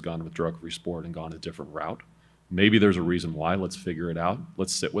sport has gone with drug-free sport and gone a different route. Maybe there's a reason why. Let's figure it out.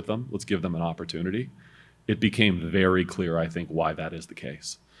 Let's sit with them. Let's give them an opportunity. It became very clear, I think, why that is the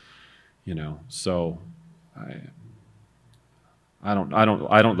case. So I don't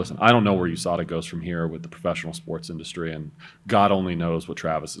listen. I don't know where USADA goes from here with the professional sports industry, and God only knows what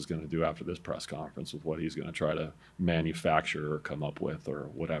Travis is going to do after this press conference with what he's going to try to manufacture or come up with or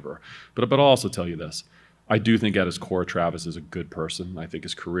whatever. But I'll also tell you this. I do think at his core, Travis is a good person. I think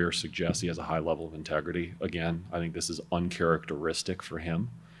his career suggests he has a high level of integrity. Again, I think this is uncharacteristic for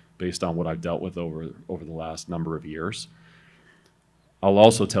him based on what I've dealt with over the last number of years. I'll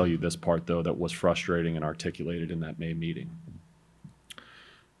also tell you this part, though, that was frustrating and articulated in that May meeting.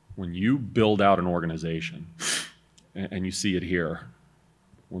 When you build out an organization, and you see it here,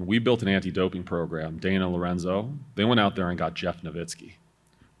 when we built an anti-doping program, Dana Lorenzo, they went out there and got Jeff Novitzky.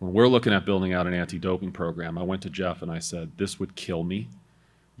 When we're looking at building out an anti-doping program, I went to Jeff and I said, this would kill me.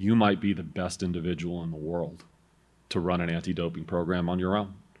 You might be the best individual in the world to run an anti-doping program on your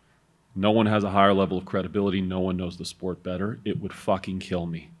own. No one has a higher level of credibility. No one knows the sport better. It would fucking kill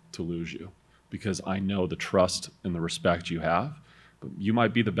me to lose you because I know the trust and the respect you have, but you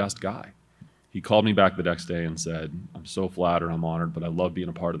might be the best guy. He called me back the next day and said, I'm so flattered, I'm honored, but I love being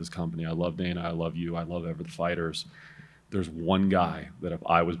a part of this company. I love Dana, I love you, I love the fighters. There's one guy that if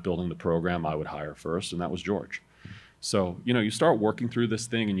I was building the program, I would hire first, and that was George. So, you know, you start working through this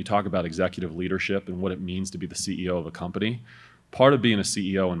thing and you talk about executive leadership and what it means to be the CEO of a company. Part of being a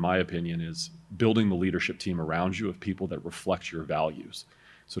CEO, in my opinion, is building the leadership team around you of people that reflect your values.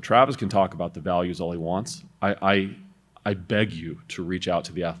 So Travis can talk about the values all he wants. I beg you to reach out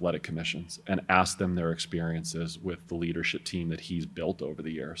to the athletic commissions and ask them their experiences with the leadership team that he's built over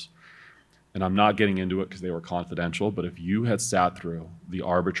the years. And I'm not getting into it because they were confidential, but if you had sat through the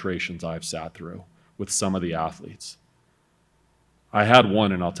arbitrations I've sat through with some of the athletes, I had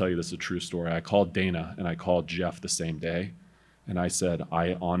one, and I'll tell you this is a true story. I called Dana and I called Jeff the same day, and I said,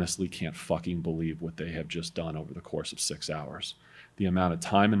 I honestly can't fucking believe what they have just done over the course of 6 hours. The amount of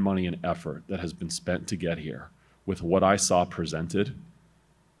time and money and effort that has been spent to get here with what I saw presented,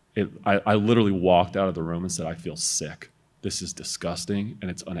 I literally walked out of the room and said, I feel sick. This is disgusting, and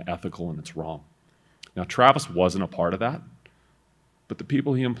it's unethical, and it's wrong. Now, Travis wasn't a part of that, but the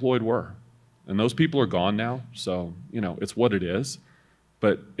people he employed were. And those people are gone now, so, you know, it's what it is.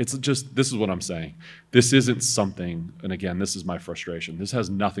 But it's just, this is what I'm saying. This isn't something, and again, this is my frustration. This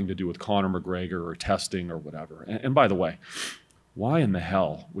has nothing to do with Conor McGregor or testing or whatever. And by the way, why in the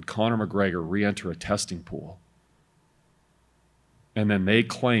hell would Conor McGregor re-enter a testing pool? And then they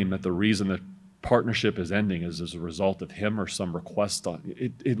claim that the reason the partnership is ending is as a result of him or some request on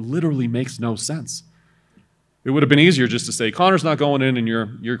it. It literally makes no sense. It would have been easier just to say, Conor's not going in and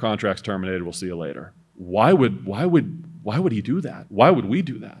your contract's terminated, we'll see you later. Why would he do that? Why would we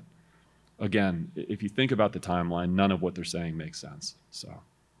do that? Again, if you think about the timeline, none of what they're saying makes sense. So,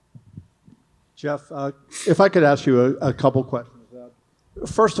 Jeff, if I could ask you a couple questions.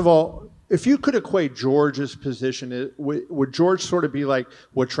 First of all, if you could equate George's position, would George sort of be like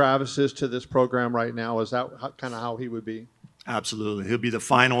what Travis is to this program right now? Is that kind of how he would be? Absolutely. He'll be the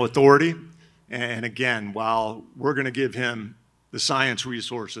final authority. And again, while we're going to give him the science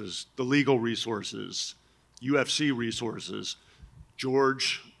resources, the legal resources, UFC resources,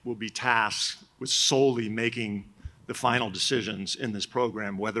 George will be tasked with solely making the final decisions in this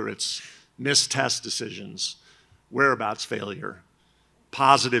program, whether it's missed test decisions, whereabouts failure,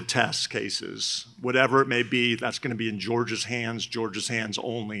 positive test cases, whatever it may be, that's going to be in George's hands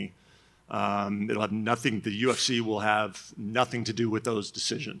only. It'll have nothing, the UFC will have nothing to do with those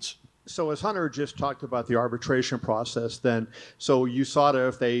decisions. So as Hunter just talked about the arbitration process then, so USADA,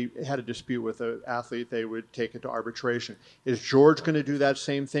 if they had a dispute with an athlete, they would take it to arbitration. Is George going to do that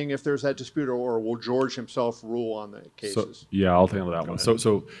same thing if there's that dispute, or will George himself rule on the cases? So, yeah, I'll handle that one.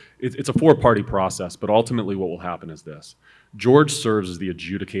 So it's a four-party process, but ultimately what will happen is this. George serves as the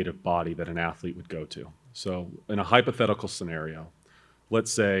adjudicative body that an athlete would go to. So in a hypothetical scenario,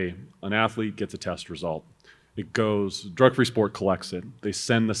 let's say an athlete gets a test result. It goes, Drug Free Sport collects it. They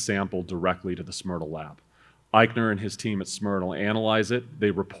send the sample directly to the Smyrtle lab. Eichner and his team at Smyrtle analyze it. They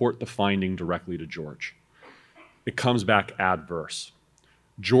report the finding directly to George. It comes back adverse.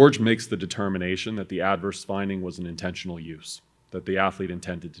 George makes the determination that the adverse finding was an intentional use, that the athlete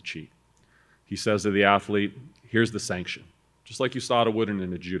intended to cheat. He says to the athlete, here's the sanction, just like USADA would in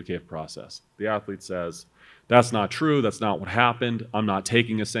an adjudicative process. The athlete says, that's not true, that's not what happened, I'm not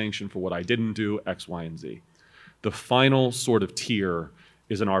taking a sanction for what I didn't do, X, Y, and Z. The final sort of tier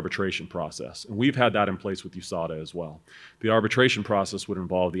is an arbitration process, and we've had that in place with USADA as well. The arbitration process would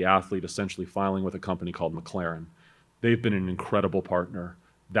involve the athlete essentially filing with a company called McLaren. They've been an incredible partner.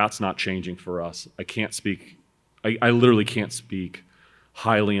 That's not changing for us. I literally can't speak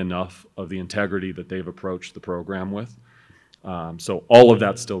highly enough of the integrity that they've approached the program with. So all of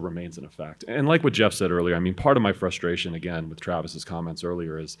that still remains in effect. And like what Jeff said earlier, I mean, part of my frustration, again, with Travis's comments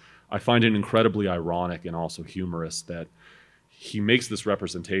earlier is I find it incredibly ironic and also humorous that he makes this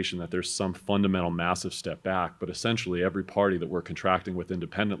representation that there's some fundamental massive step back, but essentially every party that we're contracting with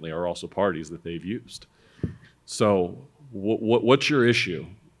independently are also parties that they've used. So what's your issue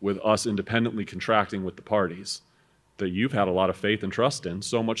with us independently contracting with the parties that you've had a lot of faith and trust in,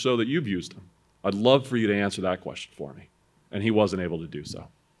 so much so that you've used them? I'd love for you to answer that question for me. And he wasn't able to do so.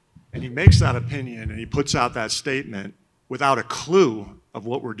 And he makes that opinion and he puts out that statement without a clue of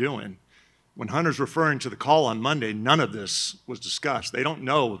what we're doing. When Hunter's referring to the call on Monday, none of this was discussed. They don't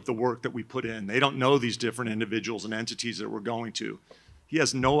know the work that we put in. They don't know these different individuals and entities that we're going to. He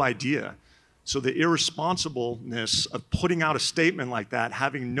has no idea. So the irresponsibleness of putting out a statement like that,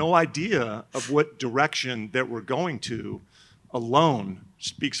 having no idea of what direction that we're going to, alone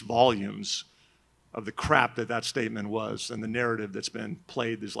speaks volumes of the crap that statement was and the narrative that's been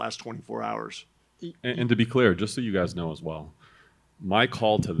played these last 24 hours. And to be clear, just so you guys know as well, my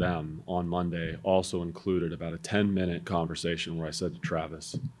call to them on Monday also included about a 10-minute conversation where I said to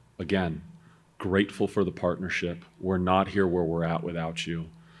Travis, again, grateful for the partnership. We're not here where we're at without you.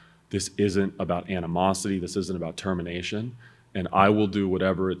 This isn't about animosity. This isn't about termination. And I will do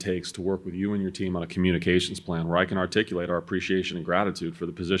whatever it takes to work with you and your team on a communications plan where I can articulate our appreciation and gratitude for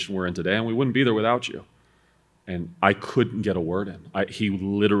the position we're in today, and we wouldn't be there without you. And I couldn't get a word in. He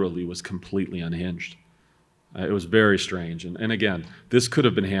literally was completely unhinged. It was very strange. And again, this could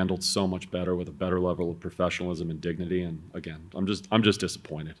have been handled so much better with a better level of professionalism and dignity. And again, I'm just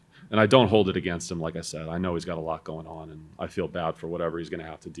disappointed. And I don't hold it against him, like I said. I know he's got a lot going on, and I feel bad for whatever he's going to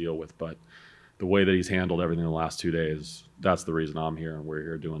have to deal with. But the way that he's handled everything in the last 2 days, that's the reason I'm here and we're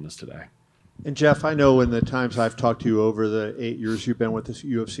here doing this today. And Jeff, I know in the times I've talked to you over the 8 years you've been with this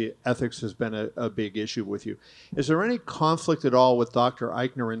UFC, ethics has been a big issue with you. Is there any conflict at all with Dr.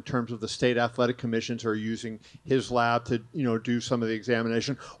 Eichner in terms of the state athletic commissions are using his lab to, do some of the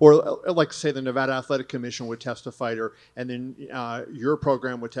examination? Or like say the Nevada Athletic Commission would test a fighter and then your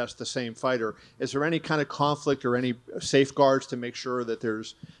program would test the same fighter. Is there any kind of conflict or any safeguards to make sure that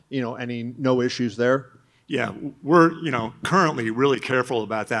there's, no issues there? Yeah, we're currently really careful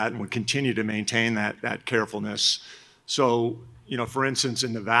about that, and we continue to maintain that carefulness. So, for instance,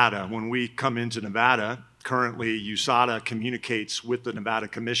 in Nevada, when we come into Nevada, currently USADA communicates with the Nevada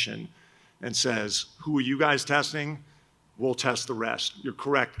Commission and says, "Who are you guys testing? We'll test the rest." You're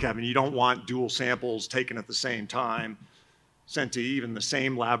correct, Kevin. You don't want dual samples taken at the same time, sent to even the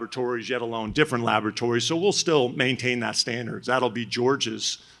same laboratories, yet alone different laboratories. So we'll still maintain that standards. That'll be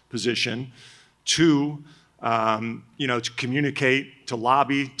George's position. Two, to communicate, to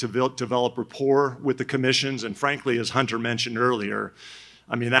lobby, to develop rapport with the commissions. And frankly, as Hunter mentioned earlier,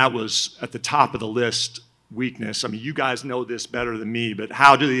 that was at the top of the list weakness. You guys know this better than me, but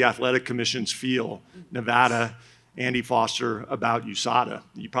how do the athletic commissions feel, Nevada, Andy Foster, about USADA?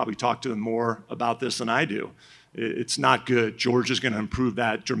 You probably talk to them more about this than I do. It's not good. George is going to improve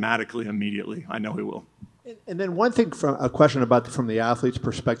that dramatically immediately. I know he will. And then one thing from the athlete's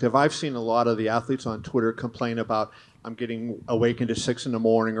perspective, I've seen a lot of the athletes on Twitter complain about, I'm getting awakened at 6 in the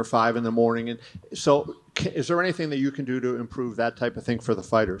morning or 5 in the morning. And so is there anything that you can do to improve that type of thing for the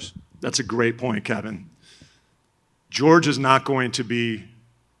fighters? That's a great point, Kevin. George is not going to be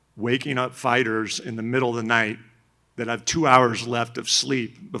waking up fighters in the middle of the night that have 2 hours left of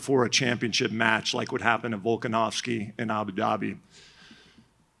sleep before a championship match like what happened to Volkanovski in Abu Dhabi.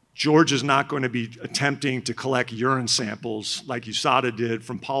 George is not going to be attempting to collect urine samples like USADA did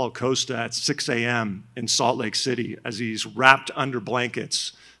from Paulo Costa at 6 a.m. in Salt Lake City as he's wrapped under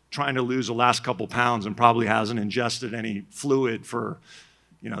blankets trying to lose the last couple pounds and probably hasn't ingested any fluid for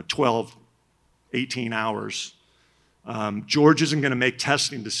 12, 18 hours. George isn't going to make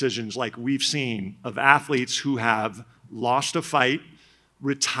testing decisions like we've seen of athletes who have lost a fight,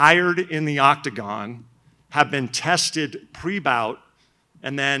 retired in the octagon, have been tested pre-bout,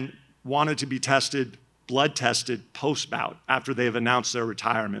 and then wanted to be blood tested post-bout after they've announced their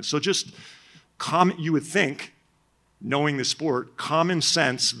retirement. So just you would think, knowing the sport, common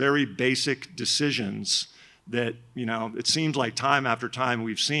sense, very basic decisions that, it seems like time after time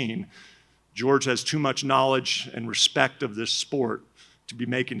we've seen. George has too much knowledge and respect of this sport to be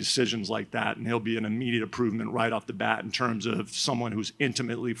making decisions like that, and he'll be an immediate improvement right off the bat in terms of someone who's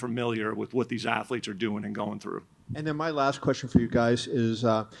intimately familiar with what these athletes are doing and going through. And then my last question for you guys is,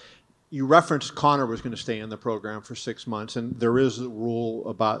 you referenced Conor was going to stay in the program for 6 months, and there is a rule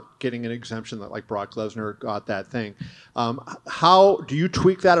about getting an exemption that like Brock Lesnar got that thing. How do you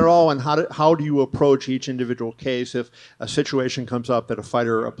tweak that at all, and how do you approach each individual case if a situation comes up that a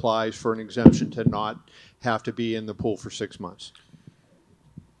fighter applies for an exemption to not have to be in the pool for 6 months?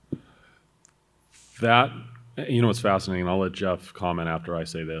 It's fascinating, and I'll let Jeff comment after I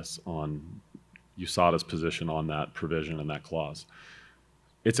say this on USADA's position on that provision and that clause.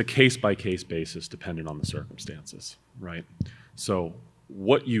 It's a case-by-case basis depending on the circumstances, right? So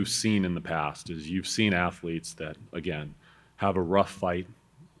what you've seen in the past is you've seen athletes that, again, have a rough fight.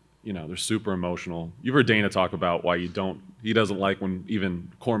 They're super emotional. You've heard Dana talk about why he doesn't like when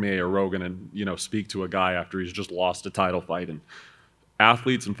even Cormier or Rogan and, speak to a guy after he's just lost a title fight. And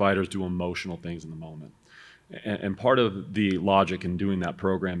athletes and fighters do emotional things in the moment. And part of the logic in doing that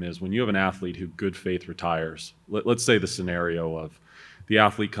program is when you have an athlete who good faith retires, let's say the scenario of the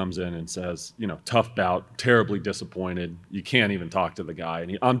athlete comes in and says, tough bout, terribly disappointed, you can't even talk to the guy,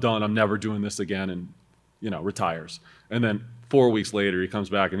 and I'm done, I'm never doing this again, and, retires. And then 4 weeks later, he comes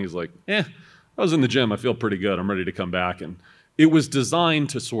back and he's like, I was in the gym, I feel pretty good, I'm ready to come back. And it was designed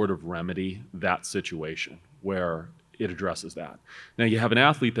to sort of remedy that situation where it addresses that. Now you have an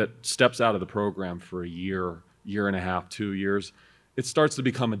athlete that steps out of the program for a year, year and a half, 2 years. It starts to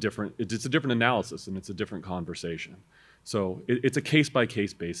become it's a different analysis and it's a different conversation. So it's a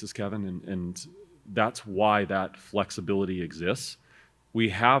case-by-case basis, Kevin, and that's why that flexibility exists. we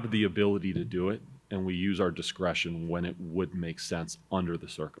have the ability to do it, and we use our discretion when it would make sense under the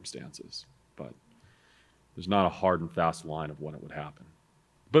circumstances. But there's not a hard and fast line of when it would happen.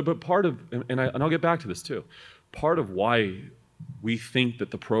 But part of, and I'll get back to this too, part of why we think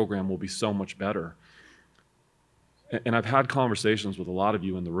that the program will be so much better, and I've had conversations with a lot of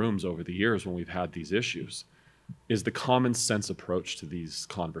you in the rooms over the years when we've had these issues, is the common sense approach to these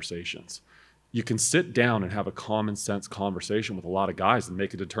conversations. You can sit down and have a common sense conversation with a lot of guys and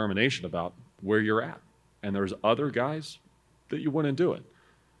make a determination about where you're at. And there's other guys that you wouldn't do it.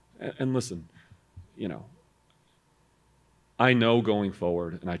 And listen, you know, I know going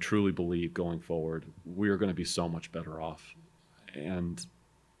forward, and I truly believe going forward, we are going to be so much better off. And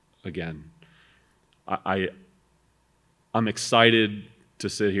again, I'm excited to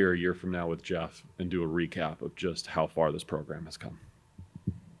sit here a year from now with Jeff and do a recap of just how far this program has come.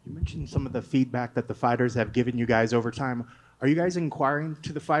 You mentioned some of the feedback that the fighters have given you guys over time. Are you guys inquiring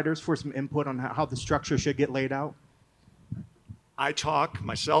to the fighters for some input on how the structure should get laid out?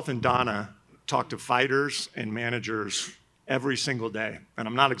 Myself and Donna talk to fighters and managers every single day. And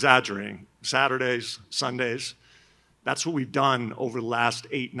I'm not exaggerating. Saturdays, Sundays. That's what we've done over the last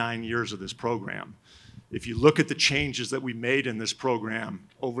 8-9 years of this program. If you look at the changes that we made in this program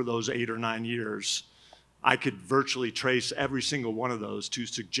over those 8 or 9 years, I could virtually trace every single one of those to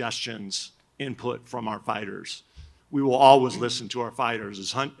suggestions, input from our fighters. We will always listen to our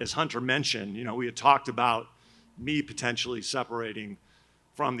fighters. As Hunter mentioned, you know, we had talked about me potentially separating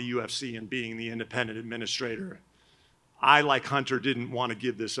from the UFC and being the independent administrator. I, like Hunter, didn't want to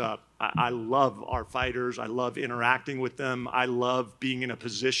give this up. I love our fighters. I love interacting with them. I love being in a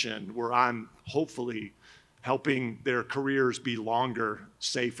position where I'm hopefully helping their careers be longer,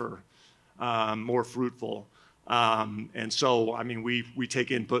 safer, more fruitful. And so, I mean, we take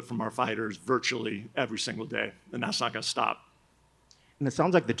input from our fighters virtually every single day, and that's not going to stop. And it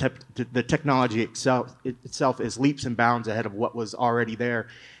sounds like the technology itself is leaps and bounds ahead of what was already there.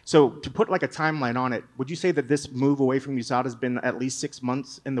 So to put like a timeline on it, would you say that this move away from USADA has been at least 6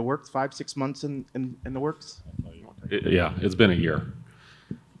 months in the works, 5-6 months in the works? Yeah, it's been a year.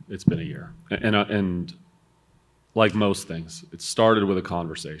 It's been a year. And like most things, it started with a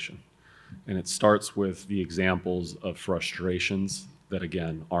conversation. And it starts with the examples of frustrations that,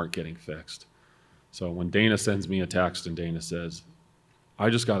 again, aren't getting fixed. So when Dana sends me a text and Dana says, I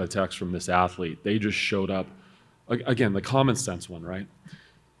just got a text from this athlete. They just showed up. Again, the common sense one, right?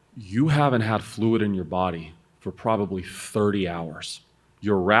 You haven't had fluid in your body for probably 30 hours.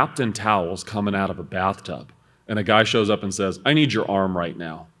 You're wrapped in towels coming out of a bathtub, and a guy shows up and says, I need your arm right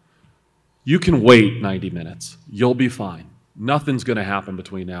now. You can wait 90 minutes. You'll be fine. Nothing's going to happen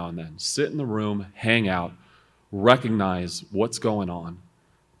between now and then. Sit in the room, hang out, recognize what's going on,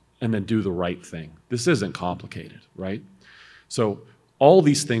 and then do the right thing. This isn't complicated, right? So all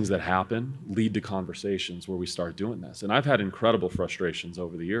these things that happen lead to conversations where we start doing this. And I've had incredible frustrations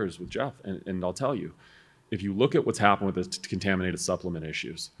over the years with Jeff. And I'll tell you, if you look at what's happened with the contaminated supplement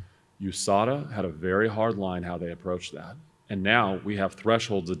issues, USADA had a very hard line how they approached that. And now we have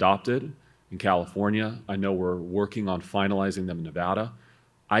thresholds adopted in California. I know we're working on finalizing them in Nevada.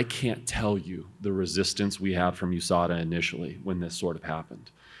 I can't tell you the resistance we had from USADA initially when this sort of happened.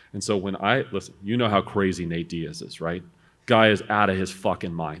 And so listen, you know how crazy Nate Diaz is, right? Guy is out of his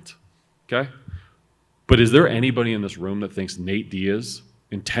fucking mind, okay? But is there anybody in this room that thinks Nate Diaz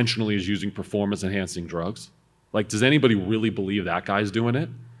intentionally is using performance-enhancing drugs? Like, does anybody really believe that guy's doing it?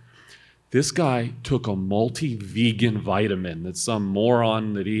 This guy took a multi-vegan vitamin that some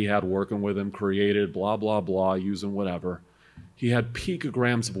moron that he had working with him created, blah, blah, blah, using whatever. He had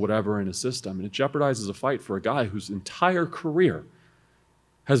picograms of whatever in his system, and it jeopardizes a fight for a guy whose entire career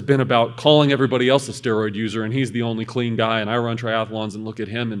has been about calling everybody else a steroid user, and he's the only clean guy, and I run triathlons and look at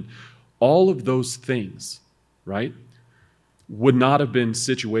him, and all of those things, right, would not have been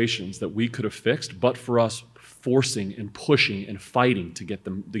situations that we could have fixed but for us forcing and pushing and fighting to get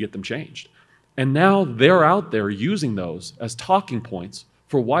them changed. And now they're out there using those as talking points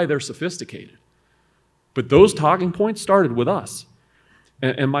for why they're sophisticated. But those talking points started with us.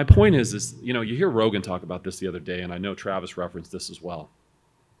 And my point is, you know, you hear Rogan talk about this the other day, and I know Travis referenced this as well.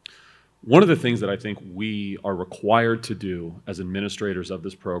 One of the things that I think we are required to do as administrators of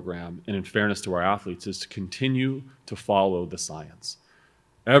this program, and in fairness to our athletes, is to continue to follow the science.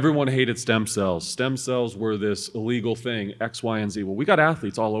 Everyone hated stem cells. Stem cells were this illegal thing, X, Y, and Z. Well, we got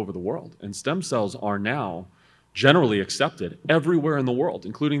athletes all over the world, and stem cells are now generally accepted everywhere in the world,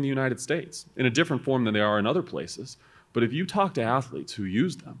 including the United States, in a different form than they are in other places. But if you talk to athletes who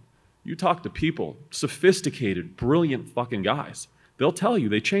use them, you talk to people, sophisticated, brilliant fucking guys, they'll tell you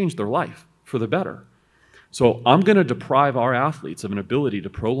they changed their life for the better. So I'm going to deprive our athletes of an ability to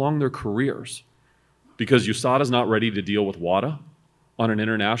prolong their careers because USADA is not ready to deal with WADA on an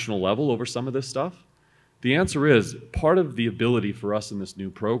international level over some of this stuff? The answer is part of the ability for us in this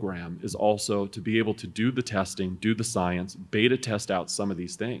new program is also to be able to do the testing, do the science, beta test out some of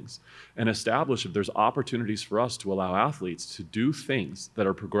these things, and establish if there's opportunities for us to allow athletes to do things that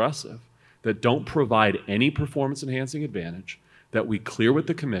are progressive, that don't provide any performance enhancing advantage, that we clear with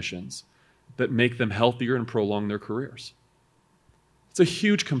the commissions, that make them healthier and prolong their careers. It's a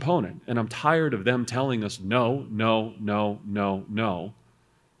huge component, and I'm tired of them telling us no, no, no, no, no,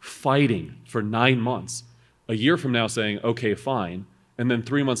 fighting for 9 months. A year from now saying, okay, fine, and then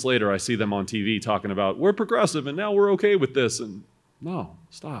 3 months later I see them on TV talking about, we're progressive and now we're okay with this, and no,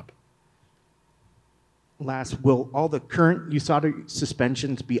 stop. Last, will all the current USADA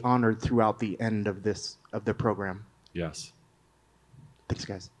suspensions be honored throughout the end of the program? Yes. Thanks,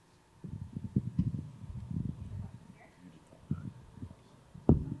 guys.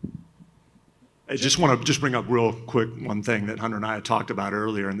 I just want to bring up real quick one thing that Hunter and I had talked about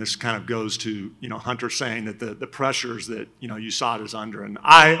earlier, and this kind of goes to, Hunter saying that the pressures that, USADA is under, and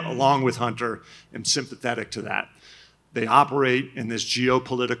I, along with Hunter, am sympathetic to that. They operate in this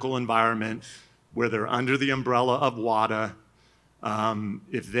geopolitical environment where they're under the umbrella of WADA.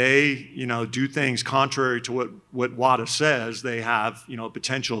 If they, do things contrary to what WADA says, they have,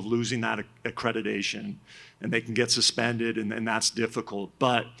 potential of losing that accreditation, and they can get suspended, and that's difficult.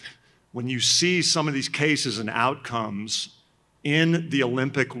 But when you see some of these cases and outcomes in the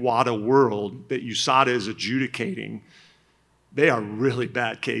Olympic WADA world that USADA is adjudicating, they are really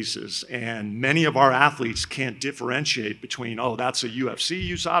bad cases. And many of our athletes can't differentiate between, oh, that's a UFC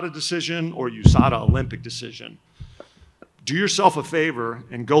USADA decision or USADA Olympic decision. Do yourself a favor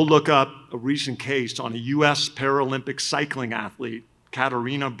and go look up a recent case on a US Paralympic cycling athlete,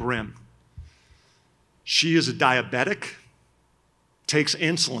 Katarina Brim. She is a diabetic, takes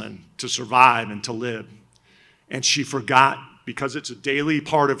insulin to survive and to live. And she forgot, because it's a daily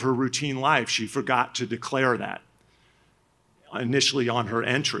part of her routine life, she forgot to declare that initially on her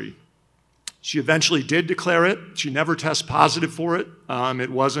entry. She eventually did declare it. She never tested positive for it. It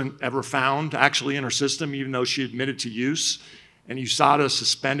wasn't ever found actually in her system, even though she admitted to use. And USADA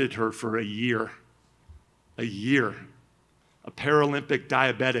suspended her for a year. A year. A Paralympic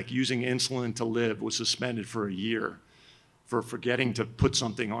diabetic using insulin to live was suspended for a year for forgetting to put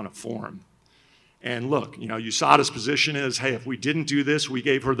something on a form. And look, USADA's position is, hey, if we didn't do this, we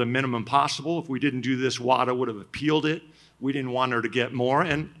gave her the minimum possible. If we didn't do this, WADA would have appealed it. We didn't want her to get more.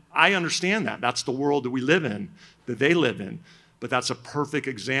 And I understand that. That's the world that we live in, that they live in. But that's a perfect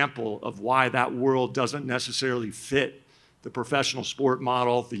example of why that world doesn't necessarily fit the professional sport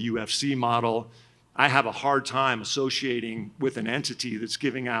model, the UFC model. I have a hard time associating with an entity that's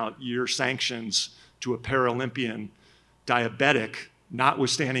giving out year sanctions to a Paralympian diabetic,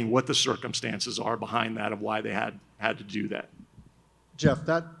 notwithstanding what the circumstances are behind that of why they had to do that. Jeff,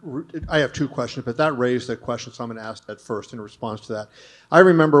 I have two questions, but that raised a question, so I'm going to ask that first in response to that. I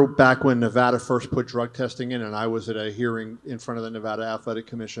remember back when Nevada first put drug testing in, and I was at a hearing in front of the Nevada Athletic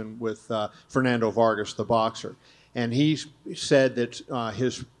Commission with Fernando Vargas, the boxer, and he said that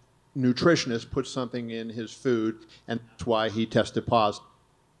his nutritionist put something in his food, and that's why he tested positive.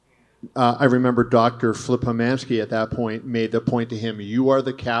 I remember Dr. Flipomansky at that point made the point to him, you are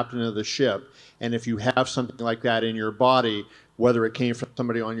the captain of the ship, and if you have something like that in your body, whether it came from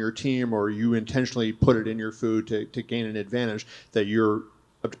somebody on your team or you intentionally put it in your food to gain an advantage, that you're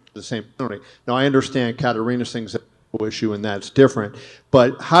subject to the same penalty. Now, I understand Katarina's thing's an issue and that's different,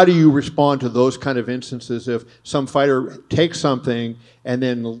 but how do you respond to those kind of instances if some fighter takes something and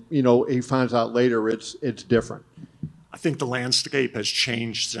then, he finds out later it's different? I think the landscape has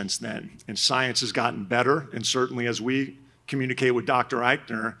changed since then, and science has gotten better, and certainly as we communicate with Dr.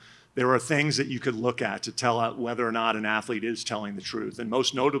 Eichner, there are things that you could look at to tell out whether or not an athlete is telling the truth. And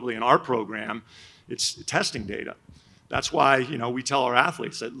most notably in our program, it's testing data. That's why, we tell our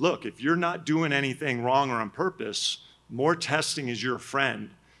athletes that, look, if you're not doing anything wrong or on purpose, more testing is your friend.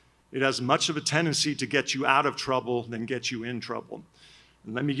 It has much of a tendency to get you out of trouble than get you in trouble.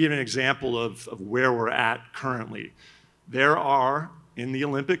 And let me give an example of where we're at currently. There are, in the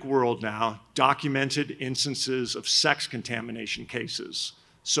Olympic world now, documented instances of sex contamination cases.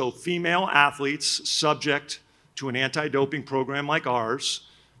 So female athletes subject to an anti-doping program like ours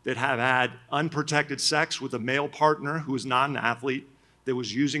that have had unprotected sex with a male partner who is not an athlete that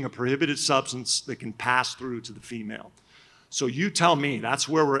was using a prohibited substance that can pass through to the female. So you tell me, that's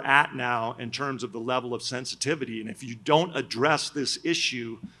where we're at now in terms of the level of sensitivity. And if you don't address this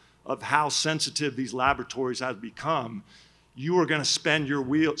issue of how sensitive these laboratories have become, you are going to spinning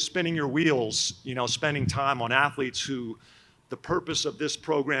your wheels, spending time on athletes who the purpose of this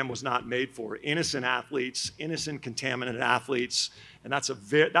program was not made for. Innocent athletes, innocent contaminated athletes, and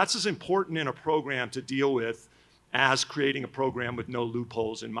that's as important in a program to deal with as creating a program with no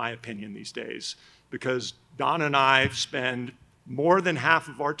loopholes, in my opinion, these days. Because Don and I spend more than half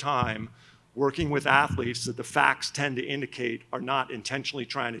of our time working with athletes that the facts tend to indicate are not intentionally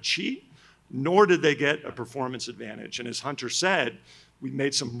trying to cheat, nor did they get a performance advantage. And as Hunter said, we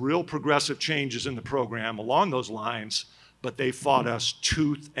made some real progressive changes in the program along those lines, but they fought us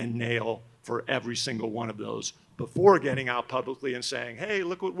tooth and nail for every single one of those before getting out publicly and saying, hey,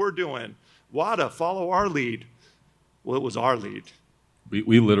 look what we're doing. WADA, follow our lead. Well, it was our lead.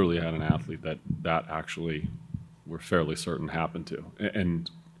 We literally had an athlete that actually we're fairly certain happened to. And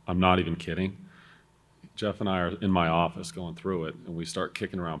I'm not even kidding. Jeff and I are in my office going through it, and we start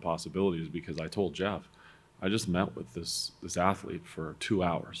kicking around possibilities because I told Jeff, I just met with this athlete for 2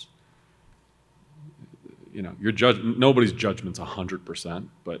 hours. Nobody's judgment's 100%,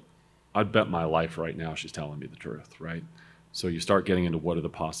 but I'd bet my life right now she's telling me the truth, right? So you start getting into what are the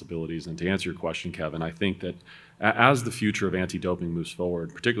possibilities. And to answer your question, Kevin, I think that as the future of anti-doping moves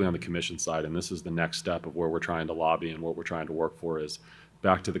forward, particularly on the commission side, and this is the next step of where we're trying to lobby and what we're trying to work for, is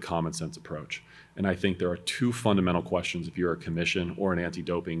back to the common sense approach. And I think there are two fundamental questions if you're a commission or an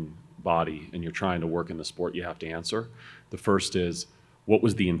anti-doping body and you're trying to work in the sport you have to answer. The first is, what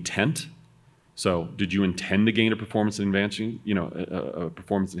was the intent? So did you intend to gain a performance enhancing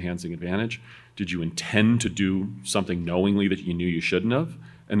advantage? Did you intend to do something knowingly that you knew you shouldn't have?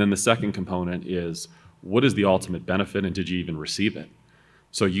 And then the second component is, what is the ultimate benefit, and did you even receive it?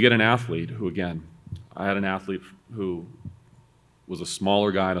 So you get an athlete who, again, I had an athlete who was a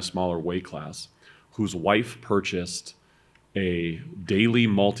smaller guy in a smaller weight class, whose wife purchased a daily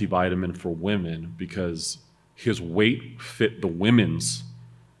multivitamin for women because his weight fit the women's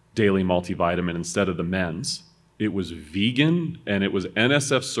daily multivitamin instead of the men's. It was vegan, and it was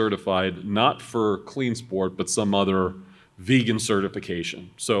NSF certified, not for clean sport, but some other vegan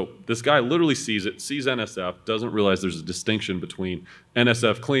certification. So this guy literally sees it, sees NSF, doesn't realize there's a distinction between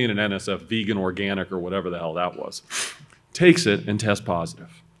NSF clean and NSF vegan, organic, or whatever the hell that was. Takes it and tests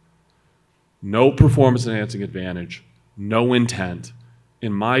positive. No performance enhancing advantage, no intent.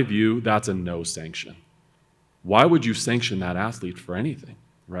 In my view, that's a no sanction. Why would you sanction that athlete for anything,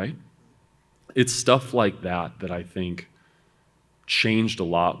 right? It's stuff like that that I think changed a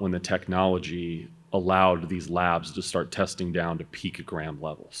lot when the technology allowed these labs to start testing down to picogram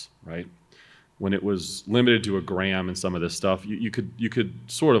levels, right? When it was limited to a gram and some of this stuff, you could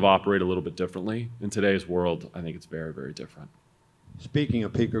sort of operate a little bit differently. In today's world, I think it's very, very different. Speaking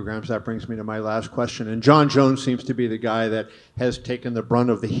of picograms, that brings me to my last question. And John Jones seems to be the guy that has taken the brunt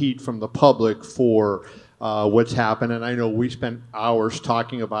of the heat from the public for what's happened. And I know we spent hours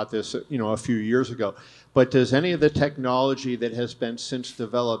talking about this, a few years ago. But does any of the technology that has been since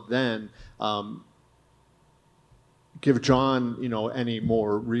developed then give John, any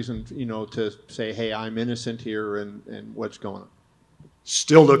more reason, to say, hey, I'm innocent here and what's going on?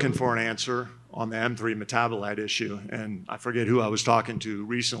 Still looking for an answer on the M3 metabolite issue. And I forget who I was talking to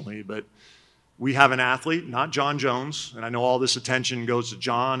recently, but we have an athlete, not John Jones, and I know all this attention goes to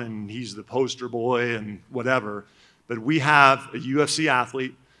John and he's the poster boy and whatever, but we have a UFC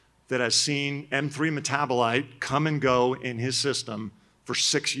athlete that has seen M3 metabolite come and go in his system for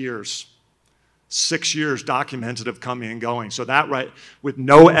 6 years. 6 years documented of coming and going. So that, right, with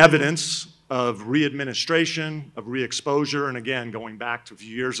no evidence of re-administration, of re-exposure, and again, going back to a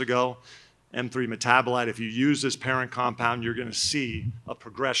few years ago, M3 metabolite, if you use this parent compound, you're going to see a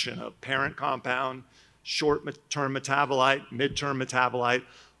progression of parent compound, short-term metabolite, mid-term metabolite.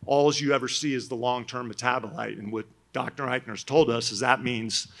 All you ever see is the long-term metabolite. And what Dr. Eichner's told us is that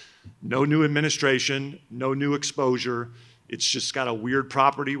means no new administration, no new exposure. It's just got a weird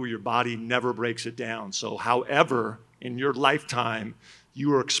property where your body never breaks it down. So however, in your lifetime,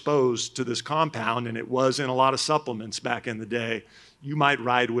 you were exposed to this compound, and it was in a lot of supplements back in the day, you might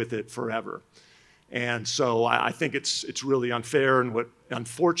ride with it forever. And so I think it's really unfair and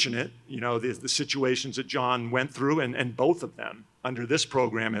unfortunate, the situations that John went through, and both of them, under this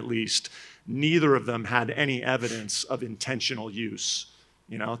program at least, neither of them had any evidence of intentional use.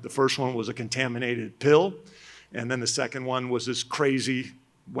 The first one was a contaminated pill, and then the second one was this crazy,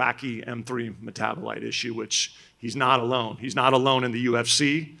 wacky M3 metabolite issue, which he's not alone. He's not alone in the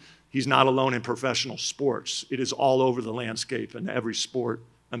UFC. He's not alone in professional sports. It is all over the landscape in every sport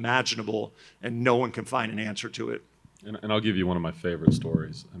imaginable, and no one can find an answer to it. And I'll give you one of my favorite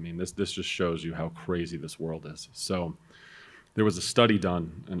stories. I mean, this just shows you how crazy this world is. So There was a study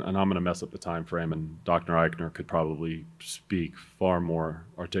done, and I'm going to mess up the time frame, and Dr. Eichner could probably speak far more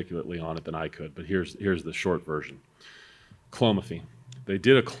articulately on it than I could, but here's the short version. Clomiphene. They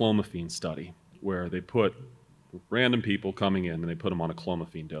did a clomiphene study where they put random people coming in and they put them on a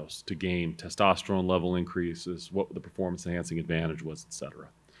clomiphene dose to gain testosterone level increases, what the performance enhancing advantage was, etc.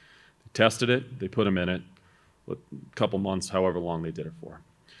 They tested it, they put them in it, a couple months, however long they did it for.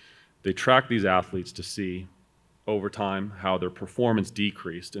 They tracked these athletes to see over time how their performance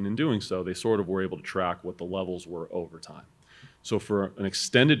decreased, and in doing so, they sort of were able to track what the levels were over time. So for an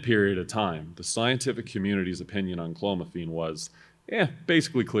extended period of time, the scientific community's opinion on clomiphene was,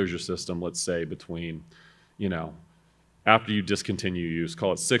 basically clears your system, let's say between, after you discontinue use,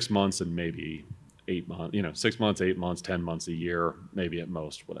 call it 6 months and maybe 8 months, 6 months, 8 months, 10 months, a year, maybe at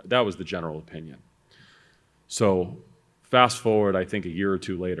most. That was the general opinion. So fast forward, I think a year or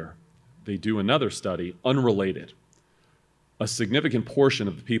two later, they do another study, unrelated. A significant portion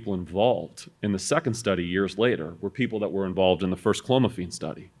of the people involved in the second study years later were people that were involved in the first clomiphene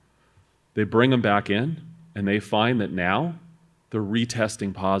study. They bring them back in, and they find that now they're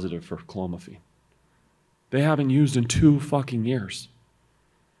retesting positive for clomiphene. They haven't used in 2 fucking years.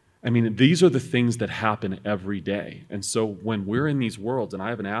 I mean, these are the things that happen every day. And so when we're in these worlds, and I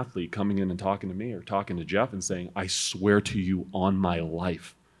have an athlete coming in and talking to me or talking to Jeff and saying, I swear to you on my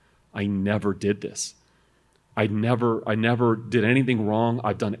life, I never did this. I never did anything wrong.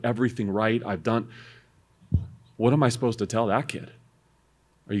 I've done everything right. What am I supposed to tell that kid?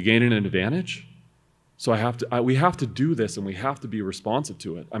 Are you gaining an advantage? So we have to do this, and we have to be responsive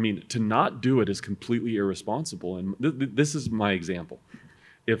to it. I mean, to not do it is completely irresponsible. And this is my example.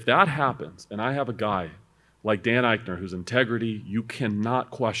 If that happens, and I have a guy like Dan Eichner, whose integrity you cannot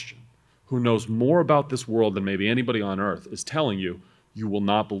question, who knows more about this world than maybe anybody on earth, is telling you, you will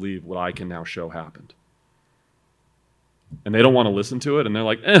not believe what I can now show happened. And they don't want to listen to it, and they're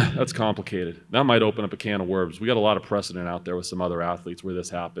like, that's complicated. That might open up a can of worms. We got a lot of precedent out there with some other athletes where this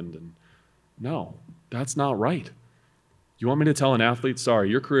happened, and no, that's not right. You want me to tell an athlete, sorry,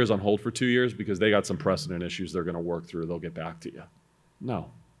 your career's on hold for 2 years because they got some precedent issues they're going to work through, they'll get back to you.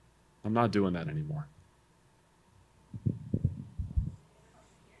 No, I'm not doing that anymore.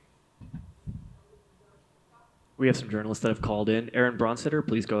 We have some journalists that have called in. Aaron Bronstetter,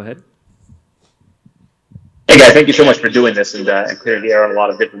 please go ahead. Hey guys, thank you so much for doing this and clearing the air on a lot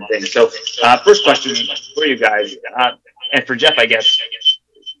of different things. So first question for you guys, and for Jeff, I guess,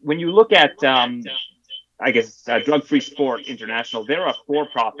 when you look at, Drug Free Sport International, they're a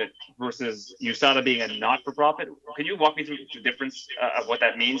for-profit versus USADA being a not-for-profit. Can you walk me through the difference of what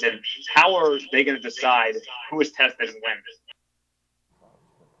that means, and how are they going to decide who is tested and when?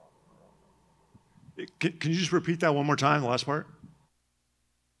 Can you just repeat that one more time, the last part?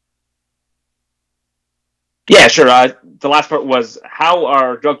 Yeah, sure. The last part was, how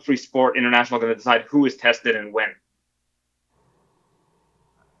are Drug Free Sport International going to decide who is tested and when?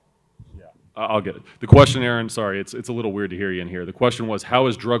 Yeah, I'll get it. The question, Aaron, sorry, it's a little weird to hear you in here. The question was, how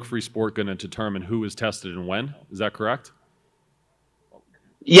is Drug Free Sport going to determine who is tested and when? Is that correct?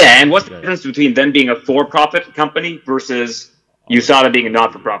 Yeah, and what's the difference between them being a for-profit company versus USADA being a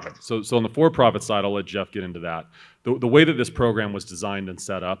not-for-profit? So on the for-profit side, I'll let Jeff get into that. The way that this program was designed and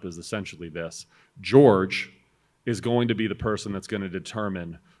set up is essentially this. George is going to be the person that's going to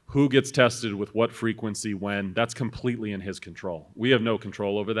determine who gets tested with what frequency, when. That's completely in his control. We have no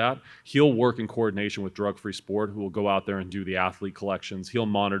control over that. He'll work in coordination with Drug Free Sport, who will go out there and do the athlete collections. He'll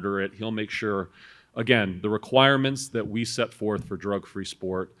monitor it. He'll make sure, again, the requirements that we set forth for Drug Free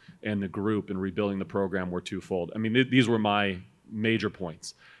Sport and the group in rebuilding the program were twofold. I mean, these were my major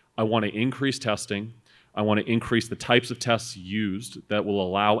points. I want to increase testing. I want to increase the types of tests used that will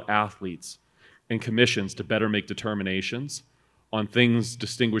allow athletes and commissions to better make determinations on things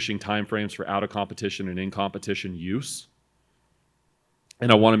distinguishing timeframes for out of competition and in competition use.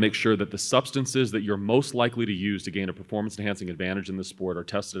 And I want to make sure that the substances that you're most likely to use to gain a performance enhancing advantage in this sport are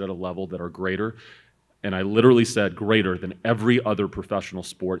tested at a level that are greater, and I literally said greater than every other professional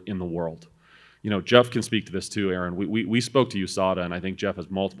sport in the world. You know, Jeff can speak to this too, Aaron. We spoke to USADA, and I think Jeff has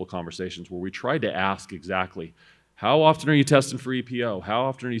multiple conversations where we tried to ask exactly, how often are you testing for EPO? How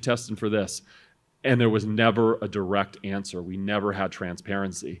often are you testing for this? And there was never a direct answer. We never had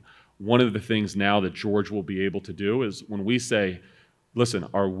transparency. One of the things now that George will be able to do is when we say, listen,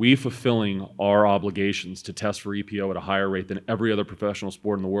 are we fulfilling our obligations to test for EPO at a higher rate than every other professional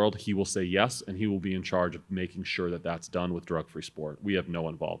sport in the world? He will say yes, and he will be in charge of making sure that that's done with drug-free sport. We have no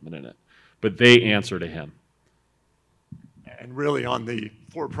involvement in it. But they answer to him. And really on the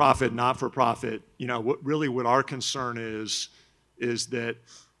for-profit, not-for-profit, you know, what our concern is that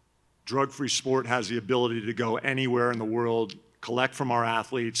Drug-free sport has the ability to go anywhere in the world, collect from our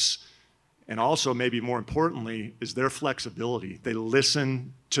athletes, and also, maybe more importantly, is their flexibility. They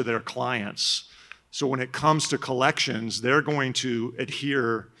listen to their clients. So when it comes to collections, they're going to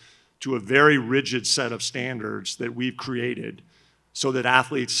adhere to a very rigid set of standards that we've created so that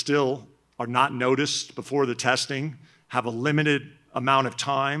athletes still are not noticed before the testing, have a limited amount of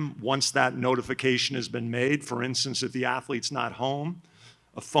time once that notification has been made. For instance, if the athlete's not home,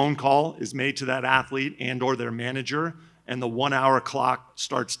 a phone call is made to that athlete and or their manager, and the 1 hour clock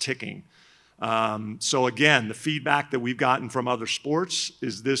starts ticking. So again, the feedback that we've gotten from other sports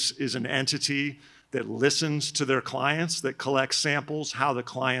is this is an entity that listens to their clients, that collects samples, how the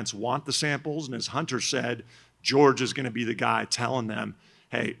clients want the samples. And as Hunter said, George is going to be the guy telling them,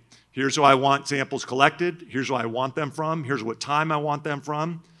 hey, here's who I want samples collected. Here's who I want them from. Here's what time I want them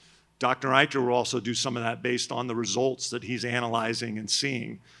from. Dr. Eicher will also do some of that based on the results that he's analyzing and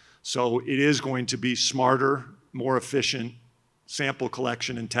seeing. So it is going to be smarter, more efficient sample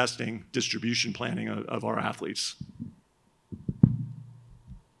collection and testing, distribution planning of our athletes.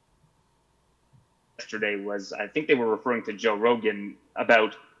 Yesterday was, I think they were referring to Joe Rogan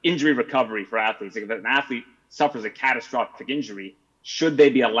about injury recovery for athletes. Like if an athlete suffers a catastrophic injury, should they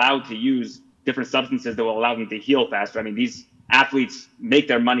be allowed to use different substances that will allow them to heal faster? I mean, these athletes make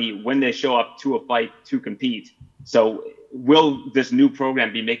their money when they show up to a fight to compete. So will this new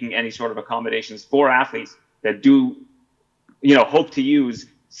program be making any sort of accommodations for athletes that do, hope to use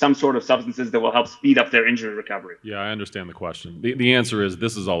some sort of substances that will help speed up their injury recovery? Yeah, I understand the question. The answer is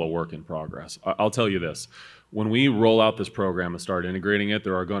this is all a work in progress. I'll tell you this. When we roll out this program and start integrating it,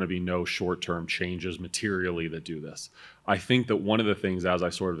 there are going to be no short-term changes materially that do this. I think that one of the things, as I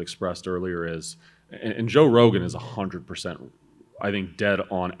sort of expressed earlier, is, and Joe Rogan is 100%, I think, dead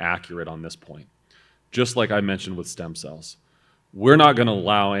on accurate on this point. Just like I mentioned with stem cells. We're not going to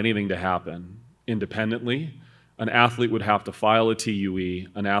allow anything to happen independently. An athlete would have to file a TUE.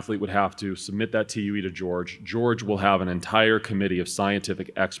 An athlete would have to submit that TUE to George. George will have an entire committee of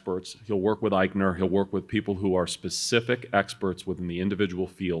scientific experts. He'll work with Eichner. He'll work with people who are specific experts within the individual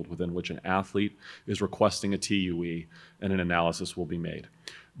field within which an athlete is requesting a TUE, and an analysis will be made.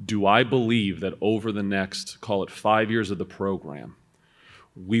 Do I believe that over the next, call it 5 years of the program,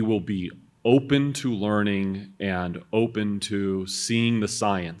 we will be open to learning and open to seeing the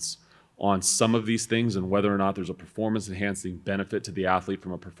science on some of these things and whether or not there's a performance-enhancing benefit to the athlete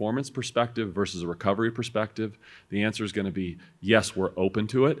from a performance perspective versus a recovery perspective? The answer is going to be, yes, we're open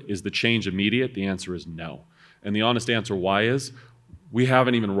to it. Is the change immediate? The answer is no. And the honest answer why is, we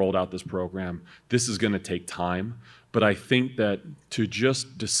haven't even rolled out this program. This is going to take time. But I think that to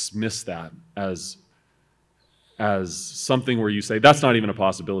just dismiss that as something where you say, that's not even a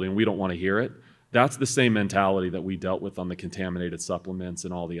possibility and we don't want to hear it, that's the same mentality that we dealt with on the contaminated supplements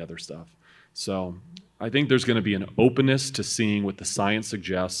and all the other stuff. So I think there's going to be an openness to seeing what the science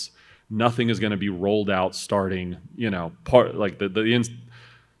suggests. Nothing is going to be rolled out starting, part like the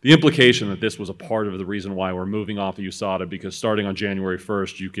implication that this was a part of the reason why we're moving off of USADA, because starting on January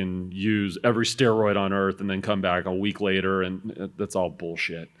 1st, you can use every steroid on earth and then come back a week later, and that's all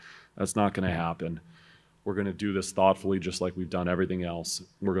bullshit. That's not going to happen. We're going to do this thoughtfully, just like we've done everything else.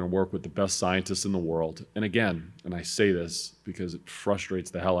 We're going to work with the best scientists in the world. And again, and I say this because it frustrates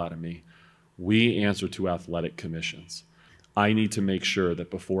the hell out of me, we answer to athletic commissions. I need to make sure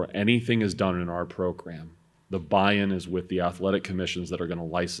that before anything is done in our program, the buy-in is with the athletic commissions that are going to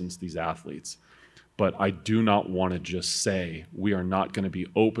license these athletes. But I do not want to just say we are not going to be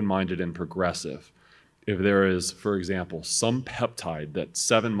open-minded and progressive. If there is, for example, some peptide that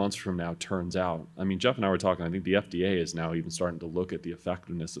 7 months from now turns out, I mean, Jeff and I were talking, I think the FDA is now even starting to look at the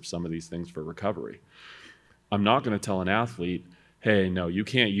effectiveness of some of these things for recovery. I'm not going to tell an athlete, hey, no, you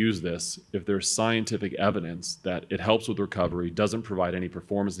can't use this if there's scientific evidence that it helps with recovery, doesn't provide any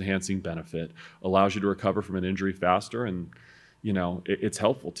performance-enhancing benefit, allows you to recover from an injury faster, and it's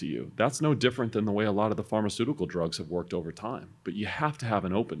helpful to you. That's no different than the way a lot of the pharmaceutical drugs have worked over time. But you have to have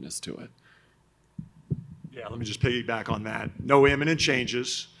an openness to it. Yeah, let me just piggyback on that. No imminent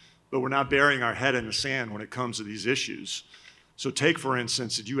changes, but we're not burying our head in the sand when it comes to these issues. So take, for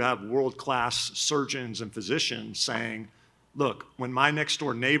instance, that you have world-class surgeons and physicians saying, look, when my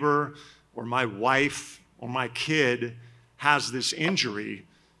next-door neighbor or my wife or my kid has this injury,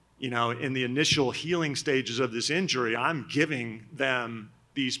 in the initial healing stages of this injury, I'm giving them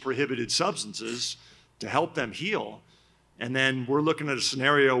these prohibited substances to help them heal. And then we're looking at a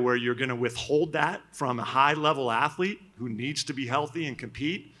scenario where you're going to withhold that from a high-level athlete who needs to be healthy and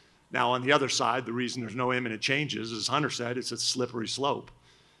compete. Now, on the other side, the reason there's no imminent changes, as Hunter said, it's a slippery slope.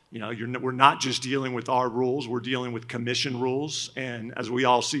 You know, we're not just dealing with our rules, we're dealing with commission rules. And as we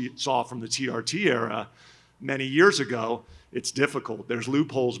all saw from the TRT era many years ago, it's difficult. There's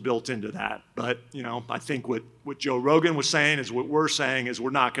loopholes built into that. But, you know, I think what Joe Rogan was saying is what we're saying is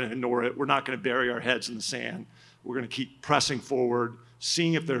we're not going to ignore it. We're not going to bury our heads in the sand. We're going to keep pressing forward,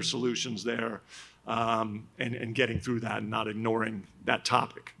 seeing if there are solutions there, and getting through that and not ignoring that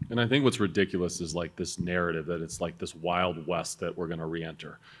topic. And I think what's ridiculous is like this narrative that it's like this Wild West that we're going to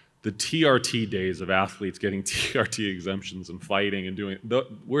re-enter. The TRT days of athletes getting TRT exemptions and fighting and doing,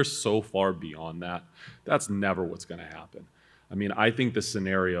 we're so far beyond that. That's never what's going to happen. I mean, I think the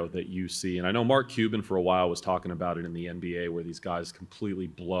scenario that you see, and I know Mark Cuban for a while was talking about it in the NBA where these guys completely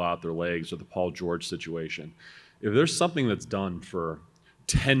blow out their legs, or the Paul George situation. If there's something that's done for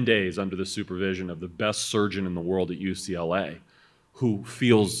 10 days under the supervision of the best surgeon in the world at UCLA, who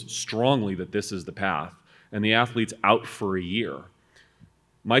feels strongly that this is the path, and the athlete's out for a year,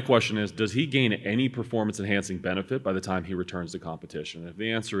 my question is, does he gain any performance-enhancing benefit by the time he returns to competition? If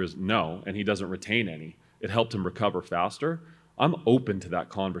the answer is no, and he doesn't retain any, it helped him recover faster, I'm open to that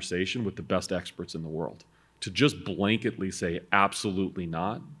conversation with the best experts in the world. To just blanketly say absolutely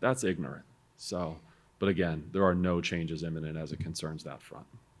not, that's ignorant. So, but again, there are no changes imminent as it concerns that front.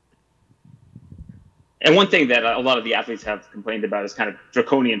 And one thing that a lot of the athletes have complained about is kind of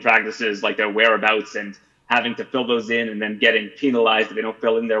draconian practices like their whereabouts and having to fill those in and then getting penalized if they don't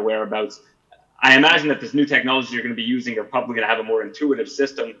fill in their whereabouts. I imagine that this new technology you're going to be using are probably going to have a more intuitive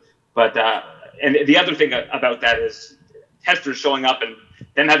system. But and the other thing about that is testers showing up and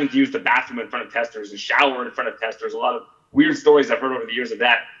then having to use the bathroom in front of testers and shower in front of testers. A lot of weird stories I've heard over the years of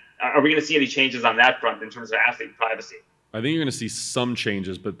that. Are we going to see any changes on that front in terms of athlete privacy? I think you're going to see some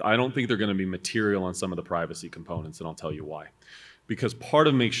changes, but I don't think they're going to be material on some of the privacy components, and I'll tell you why. Because part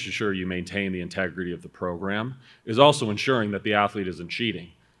of making sure you maintain the integrity of the program is also ensuring that the athlete isn't cheating.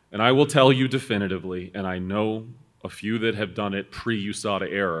 And I will tell you definitively, and I know a few that have done it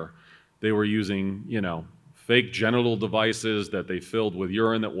pre-USADA era, they were using, you know, fake genital devices that they filled with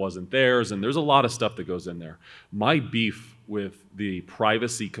urine that wasn't theirs, and there's a lot of stuff that goes in there. My beef with the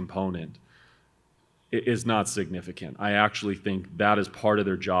privacy component is not significant. I actually think that is part of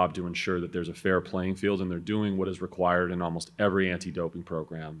their job to ensure that there's a fair playing field, and they're doing what is required in almost every anti-doping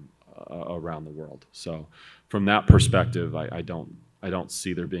program around the world. So from that perspective, I don't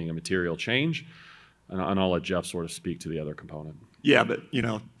see there being a material change, and I'll let Jeff sort of speak to the other component. Yeah, but you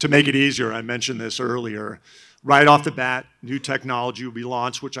know, to make it easier, I mentioned this earlier, right off the bat, new technology will be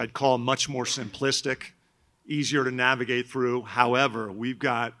launched, which I'd call much more simplistic, easier to navigate through. However, we've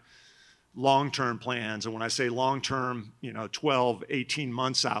got long-term plans, and when I say long-term, you know, 12, 18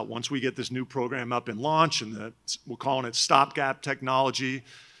 months out, once we get this new program up and launch, and we're calling it stopgap technology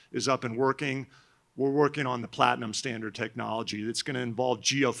is up and working, we're working on the platinum standard technology that's going to involve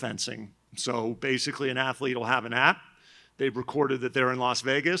geofencing. So basically an athlete will have an app. They've recorded that they're in Las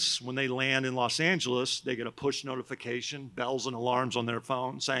Vegas. When they land in Los Angeles, they get a push notification, bells and alarms on their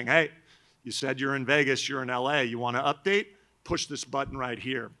phone saying, hey, you said you're in Vegas, you're in LA, you want to update? Push this button right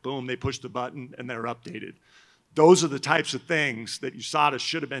here. Boom, they push the button and they're updated. Those are the types of things that USADA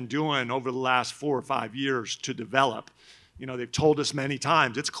should have been doing over the last 4 or 5 years to develop. You know, they've told us many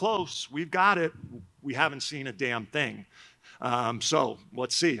times, it's close, we've got it. We haven't seen a damn thing. So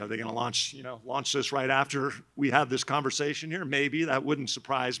let's see, are they going to launch this right after we have this conversation here? Maybe, that wouldn't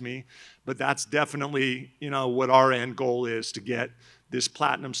surprise me, but that's definitely, you know, what our end goal is, to get this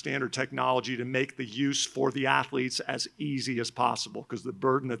platinum standard technology to make the use for the athletes as easy as possible, because the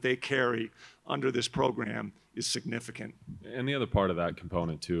burden that they carry under this program is significant. And the other part of that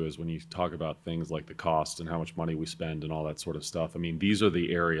component too is when you talk about things like the cost and how much money we spend and all that sort of stuff, I mean, these are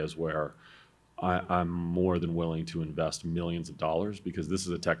the areas where I'm more than willing to invest millions of dollars, because this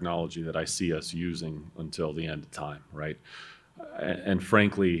is a technology that I see us using until the end of time, right? And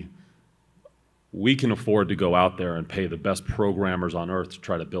frankly, we can afford to go out there and pay the best programmers on earth to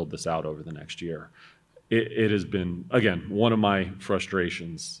try to build this out over the next year. It has been, again, one of my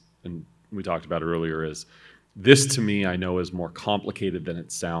frustrations, and we talked about it earlier, is this to me I know is more complicated than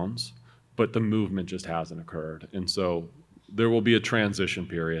it sounds, but the movement just hasn't occurred. And so there will be a transition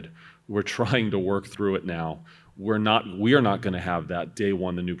period. We're trying to work through it now. We are not going to have that day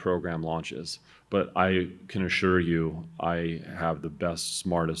one the new program launches, but I can assure you I have the best,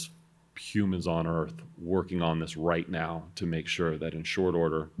 smartest humans on earth working on this right now to make sure that in short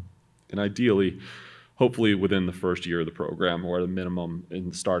order, and ideally, hopefully within the first year of the program, or at a minimum in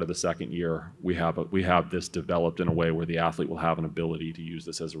the start of the second year, we have this developed in a way where the athlete will have an ability to use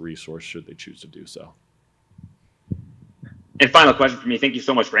this as a resource should they choose to do so. And final question for me. Thank you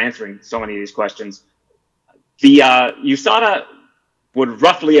so much for answering so many of these questions. The USADA would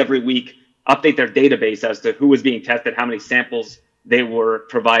roughly every week update their database as to who was being tested, how many samples they were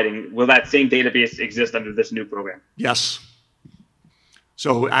providing. Will that same database exist under this new program? Yes.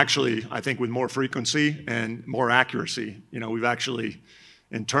 So actually, I think with more frequency and more accuracy, we've actually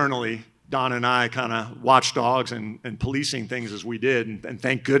internally, Don and I kind of watchdogs and policing things as we did. And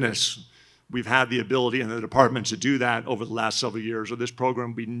thank goodness we've had the ability in the department to do that over the last several years, or this program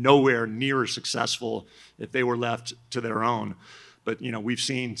would be nowhere near as successful if they were left to their own. But we've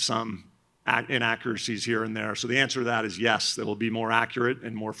seen some inaccuracies here and there. So the answer to that is yes, that will be more accurate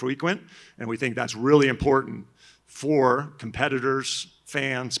and more frequent. And we think that's really important for competitors,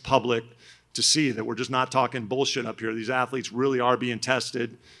 fans, public, to see that we're just not talking bullshit up here. These athletes really are being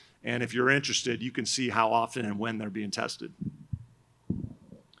tested. And if you're interested, you can see how often and when they're being tested.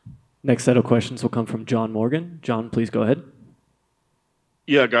 Next set of questions will come from John Morgan. John, please go ahead.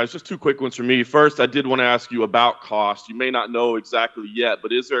 Yeah, guys, just two quick ones for me. First, I did want to ask you about cost. You may not know exactly yet,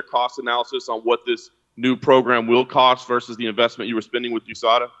 but is there a cost analysis on what this new program will cost versus the investment you were spending with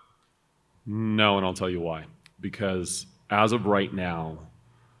USADA? No, and I'll tell you why. Because as of right now,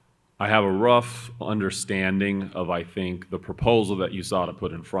 I have a rough understanding of, I think, the proposal that USADA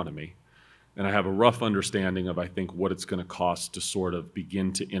put in front of me. And I have a rough understanding of, I think, what it's going to cost to sort of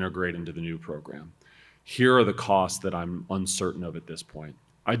begin to integrate into the new program. Here are the costs that I'm uncertain of at this point.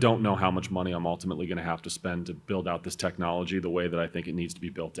 I don't know how much money I'm ultimately going to have to spend to build out this technology the way that I think it needs to be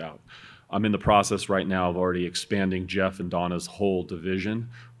built out. I'm in the process right now of already expanding Jeff and Donna's whole division.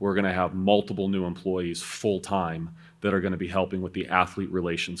 We're going to have multiple new employees full-time that are going to be helping with the athlete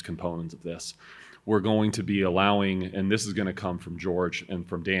relations components of this. We're going to be allowing, and this is going to come from George and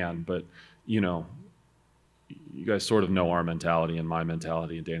from Dan, but you guys sort of know our mentality and my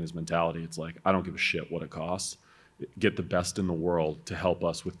mentality and Dana's mentality. It's like, I don't give a shit what it costs. Get the best in the world to help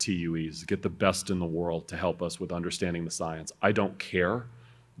us with TUEs. Get the best in the world to help us with understanding the science. I don't care.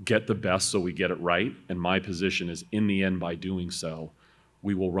 Get the best so we get it right. And my position is, in the end, by doing so,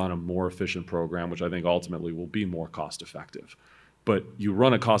 we will run a more efficient program, which I think ultimately will be more cost effective. But you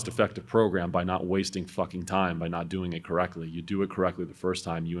run a cost-effective program by not wasting fucking time, by not doing it correctly. You do it correctly the first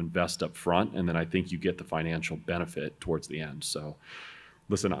time, you invest up front, and then I think you get the financial benefit towards the end. So,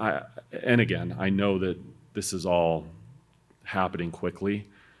 listen, and again, I know that this is all happening quickly.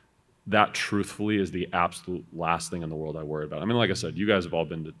 That, truthfully, is the absolute last thing in the world I worry about. I mean, like I said, you guys have all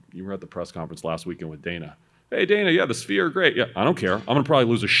been to, you were at the press conference last weekend with Dana. Hey, Dana, yeah, the Sphere, great. Yeah, I don't care. I'm going to probably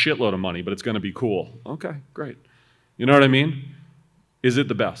lose a shitload of money, but it's going to be cool. Okay, great. You know what I mean? Is it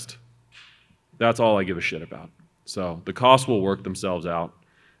the best? That's all I give a shit about. So the costs will work themselves out.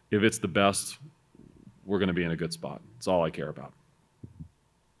 If it's the best, we're going to be in a good spot. That's all I care about.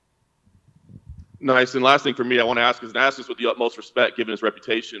 Nice. And last thing for me, I want to ask is, and ask this with the utmost respect given his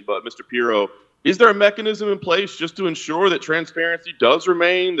reputation, but Mr. Pirro, is there a mechanism in place just to ensure that transparency does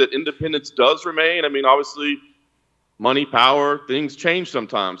remain, that independence does remain? I mean, obviously, money, power, things change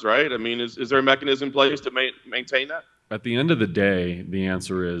sometimes, right? I mean, is there a mechanism in place to maintain that? At the end of the day, the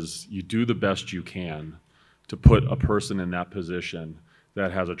answer is you do the best you can to put a person in that position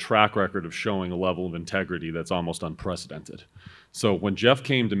that has a track record of showing a level of integrity that's almost unprecedented. So when Jeff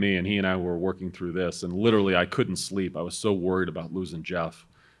came to me and he and I were working through this, and literally I couldn't sleep, I was so worried about losing Jeff.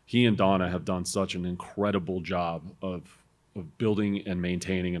 He and Donna have done such an incredible job of building and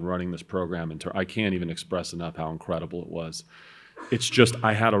maintaining and running this program. And I can't even express enough how incredible it was. It's just,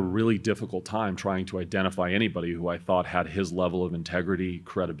 I had a really difficult time trying to identify anybody who I thought had his level of integrity,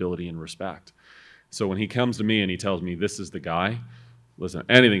 credibility, and respect. So when he comes to me and he tells me this is the guy, listen,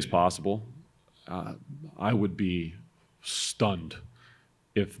 anything's possible. I would be stunned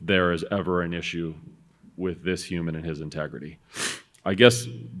if there is ever an issue with this human and his integrity. I guess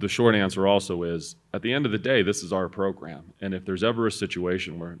the short answer also is, at the end of the day, this is our program. And if there's ever a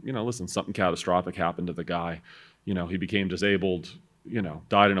situation where, listen, something catastrophic happened to the guy, he became disabled,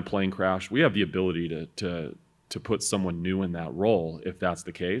 died in a plane crash, we have the ability to put someone new in that role if that's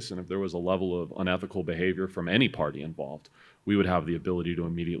the case. And if there was a level of unethical behavior from any party involved, we would have the ability to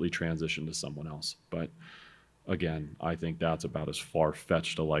immediately transition to someone else. But again, I think that's about as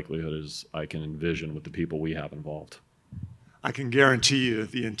far-fetched a likelihood as I can envision with the people we have involved. I can guarantee you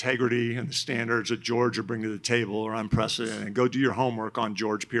the integrity and the standards that George will bring to the table are unprecedented. And go do your homework on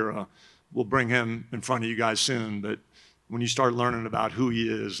George Pirro. We'll bring him in front of you guys soon, but when you start learning about who he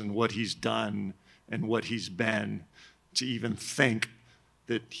is and what he's done and what he's been, to even think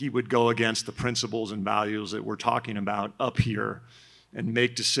that he would go against the principles and values that we're talking about up here and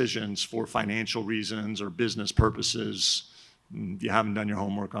make decisions for financial reasons or business purposes, you haven't done your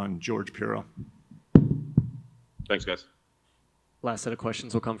homework on George Pirro. Thanks, guys. Last set of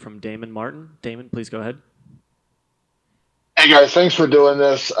questions will come from Damon Martin. Damon, please go ahead. Hey guys, thanks for doing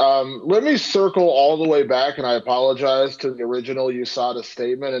this. Let me circle all the way back, and I apologize to the original USADA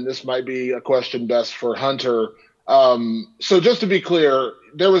statement, and this might be a question best for Hunter. So just to be clear,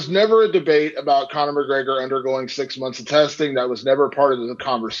 there was never a debate about Conor McGregor undergoing 6 months of testing. That was never part of the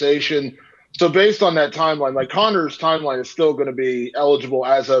conversation. So based on that timeline, like Conor's timeline is still going to be eligible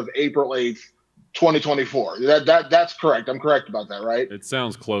as of April 8th, 2024. That's correct. I'm correct about that, right? It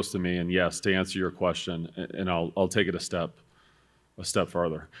sounds close to me. And yes, to answer your question, and I'll take it a step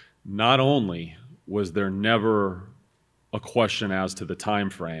further. Not only was there never a question as to the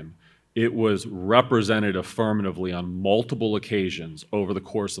time frame, it was represented affirmatively on multiple occasions over the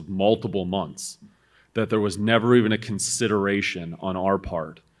course of multiple months that there was never even a consideration on our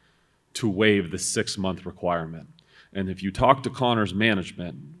part to waive the 6-month requirement. And if you talk to Conor's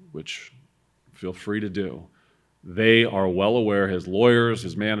management, which feel free to do, they are well aware, his lawyers,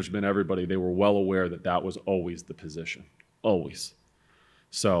 his management, everybody, they were well aware that that was always the position, always.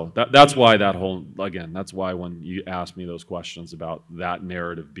 So that's why that's why when you ask me those questions about that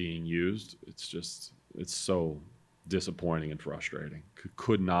narrative being used, it's so disappointing and frustrating.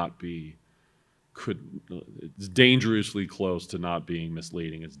 It's dangerously close to not being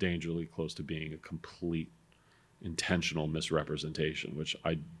misleading. It's dangerously close to being a complete intentional misrepresentation, which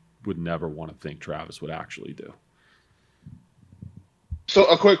I would never want to think Travis would actually do. So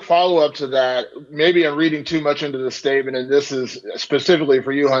a quick follow-up to that, maybe I'm reading too much into the statement, and this is specifically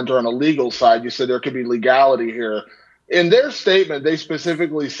for you, Hunter, on a legal side. You said there could be legality here. In their statement, they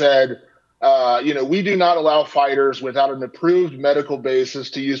specifically said, we do not allow fighters without an approved medical basis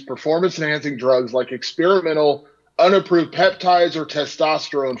to use performance-enhancing drugs like experimental, unapproved peptides or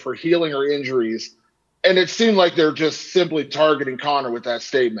testosterone for healing or injuries. And it seemed like they're just simply targeting Conor with that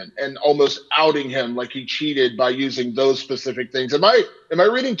statement and almost outing him like he cheated by using those specific things. Am I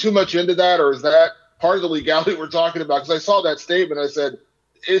reading too much into that, or is that part of the legality we're talking about? Because I saw that statement, I said,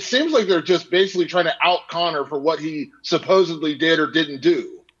 it seems like they're just basically trying to out Conor for what he supposedly did or didn't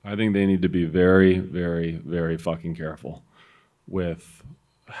do. I think they need to be very, very, very fucking careful with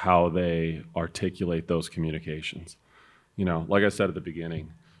how they articulate those communications. Like I said at the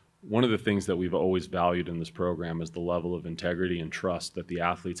beginning, one of the things that we've always valued in this program is the level of integrity and trust that the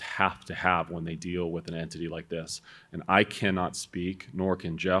athletes have to have when they deal with an entity like this. And I cannot speak, nor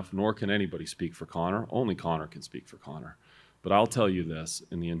can Jeff, nor can anybody speak for Conor. Only Conor can speak for Conor. But I'll tell you this,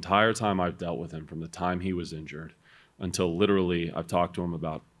 in the entire time I've dealt with him, from the time he was injured until literally I've talked to him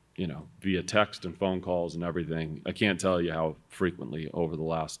about, via text and phone calls and everything, I can't tell you how frequently over the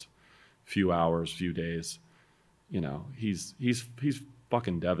last few hours, few days, he's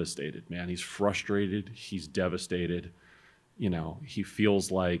fucking devastated, man. He's frustrated. He's devastated. He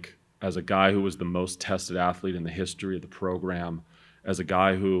feels like, as a guy who was the most tested athlete in the history of the program, as a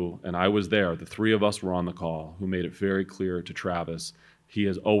guy who, and I was there, the three of us were on the call, who made it very clear to Travis, he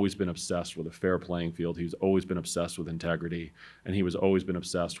has always been obsessed with a fair playing field. He's always been obsessed with integrity, and he was always been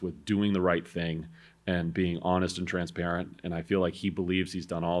obsessed with doing the right thing and being honest and transparent. And I feel like he believes he's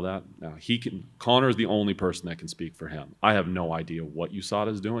done all that. Now, Conor is the only person that can speak for him. I have no idea what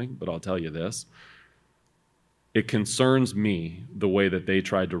USADA is doing, but I'll tell you this. It concerns me the way that they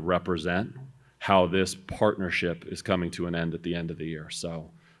tried to represent how this partnership is coming to an end at the end of the year. So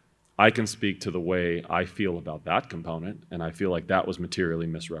I can speak to the way I feel about that component, and I feel like that was materially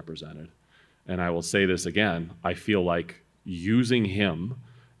misrepresented. And I will say this again, I feel like using him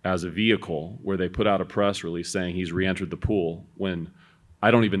as a vehicle where they put out a press release saying he's re-entered the pool, when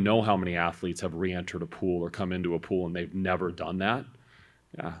I don't even know how many athletes have re-entered a pool or come into a pool and they've never done that.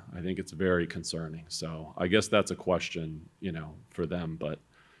 Yeah, I think it's very concerning. So I guess that's a question, for them. But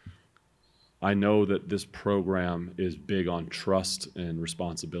I know that this program is big on trust and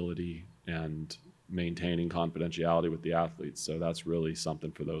responsibility and maintaining confidentiality with the athletes. So that's really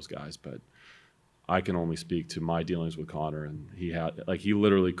something for those guys. But I can only speak to my dealings with Conor, and he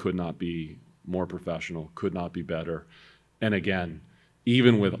literally could not be more professional, could not be better. And again,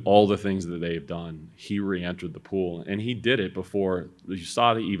 even with all the things that they've done, he re-entered the pool, and he did it before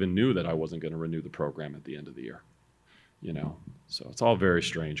USADA even knew that I wasn't going to renew the program at the end of the year. So it's all very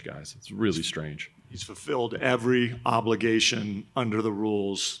strange, guys. It's really strange. He's fulfilled every obligation under the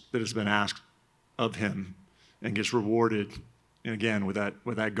rules that has been asked of him, and gets rewarded, and again, with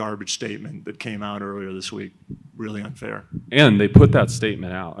that garbage statement that came out earlier this week. Really unfair. And they put that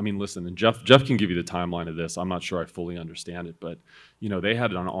statement out. I mean, listen, and Jeff can give you the timeline of this. I'm not sure I fully understand it, but they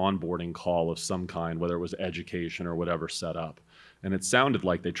had an onboarding call of some kind, whether it was education or whatever, set up, and it sounded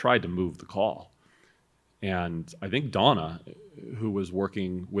like they tried to move the call. And I think Donna, who was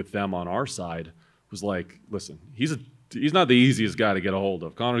working with them on our side, was like, listen, he's not the easiest guy to get a hold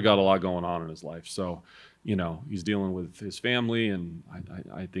of. Conor got a lot going on in his life. So you know, he's dealing with his family, and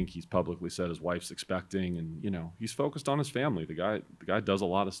I think he's publicly said his wife's expecting, and, you know, he's focused on his family. The guy does a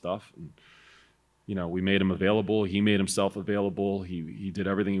lot of stuff, and, you know, we made him available. He made himself available. He did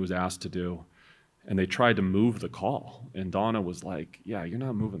everything he was asked to do, and they tried to move the call. And Donna was like, yeah, you're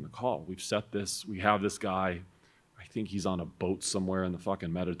not moving the call. We've set this. We have this guy. I think he's on a boat somewhere in the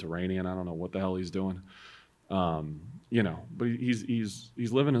fucking Mediterranean. I don't know what the hell he's doing. You know, but he's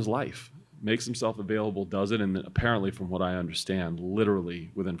living his life. Makes himself available, does it, and apparently, from what I understand,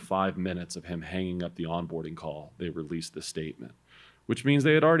 literally within 5 minutes of him hanging up the onboarding call, they released the statement, which means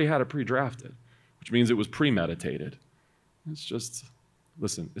they had already had it pre-drafted, which means it was premeditated. It's just,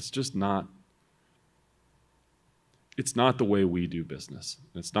 listen, it's just not, it's not the way we do business.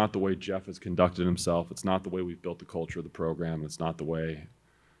 It's not the way Jeff has conducted himself. It's not the way we've built the culture of the program. It's not the way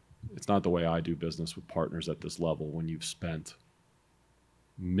I do business with partners at this level when you've spent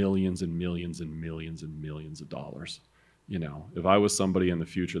millions and millions and millions and millions of dollars. You know, if I was somebody in the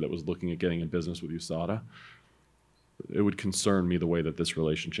future that was looking at getting in business with USADA, it would concern me the way that this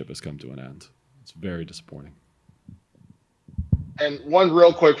relationship has come to an end. It's very disappointing. And one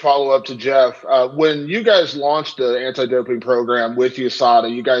real quick follow-up to Jeff. When you guys launched the anti-doping program with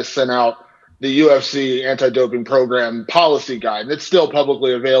USADA, you guys sent out the UFC anti-doping program policy guide, and it's still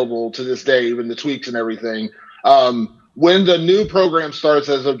publicly available to this day, even the tweaks and everything. When the new program starts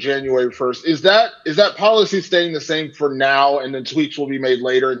as of January 1st, is that policy staying the same for now, and then tweaks will be made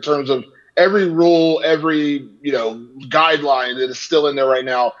later in terms of every rule, every, you know, guideline that is still in there right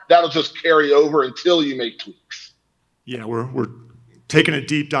now, that'll just carry over until you make tweaks? Yeah, we're taking a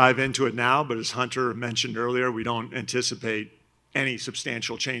deep dive into it now, but as Hunter mentioned earlier, we don't anticipate any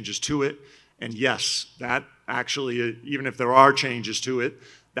substantial changes to it. And yes, that actually, even if there are changes to it,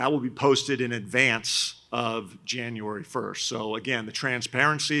 that will be posted in advance of January 1st. So again, the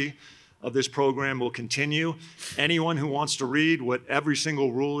transparency of this program will continue. Anyone who wants to read what every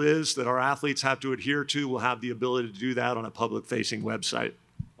single rule is that our athletes have to adhere to will have the ability to do that on a public-facing website.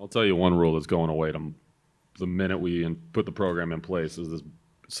 I'll tell you one rule that's going away the minute we put the program in place is this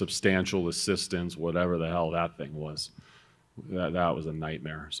substantial assistance, whatever the hell that thing was. That was a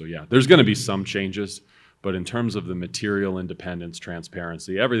nightmare. So yeah, there's going to be some changes, but in terms of the material independence,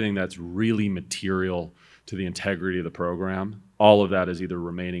 transparency, everything that's really material to the integrity of the program, all of that is either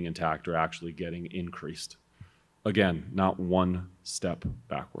remaining intact or actually getting increased. Again, not one step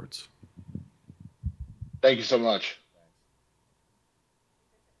backwards. Thank you so much.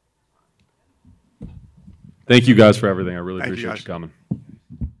 Thank you guys for everything. I really Thank you, appreciate guys. you coming.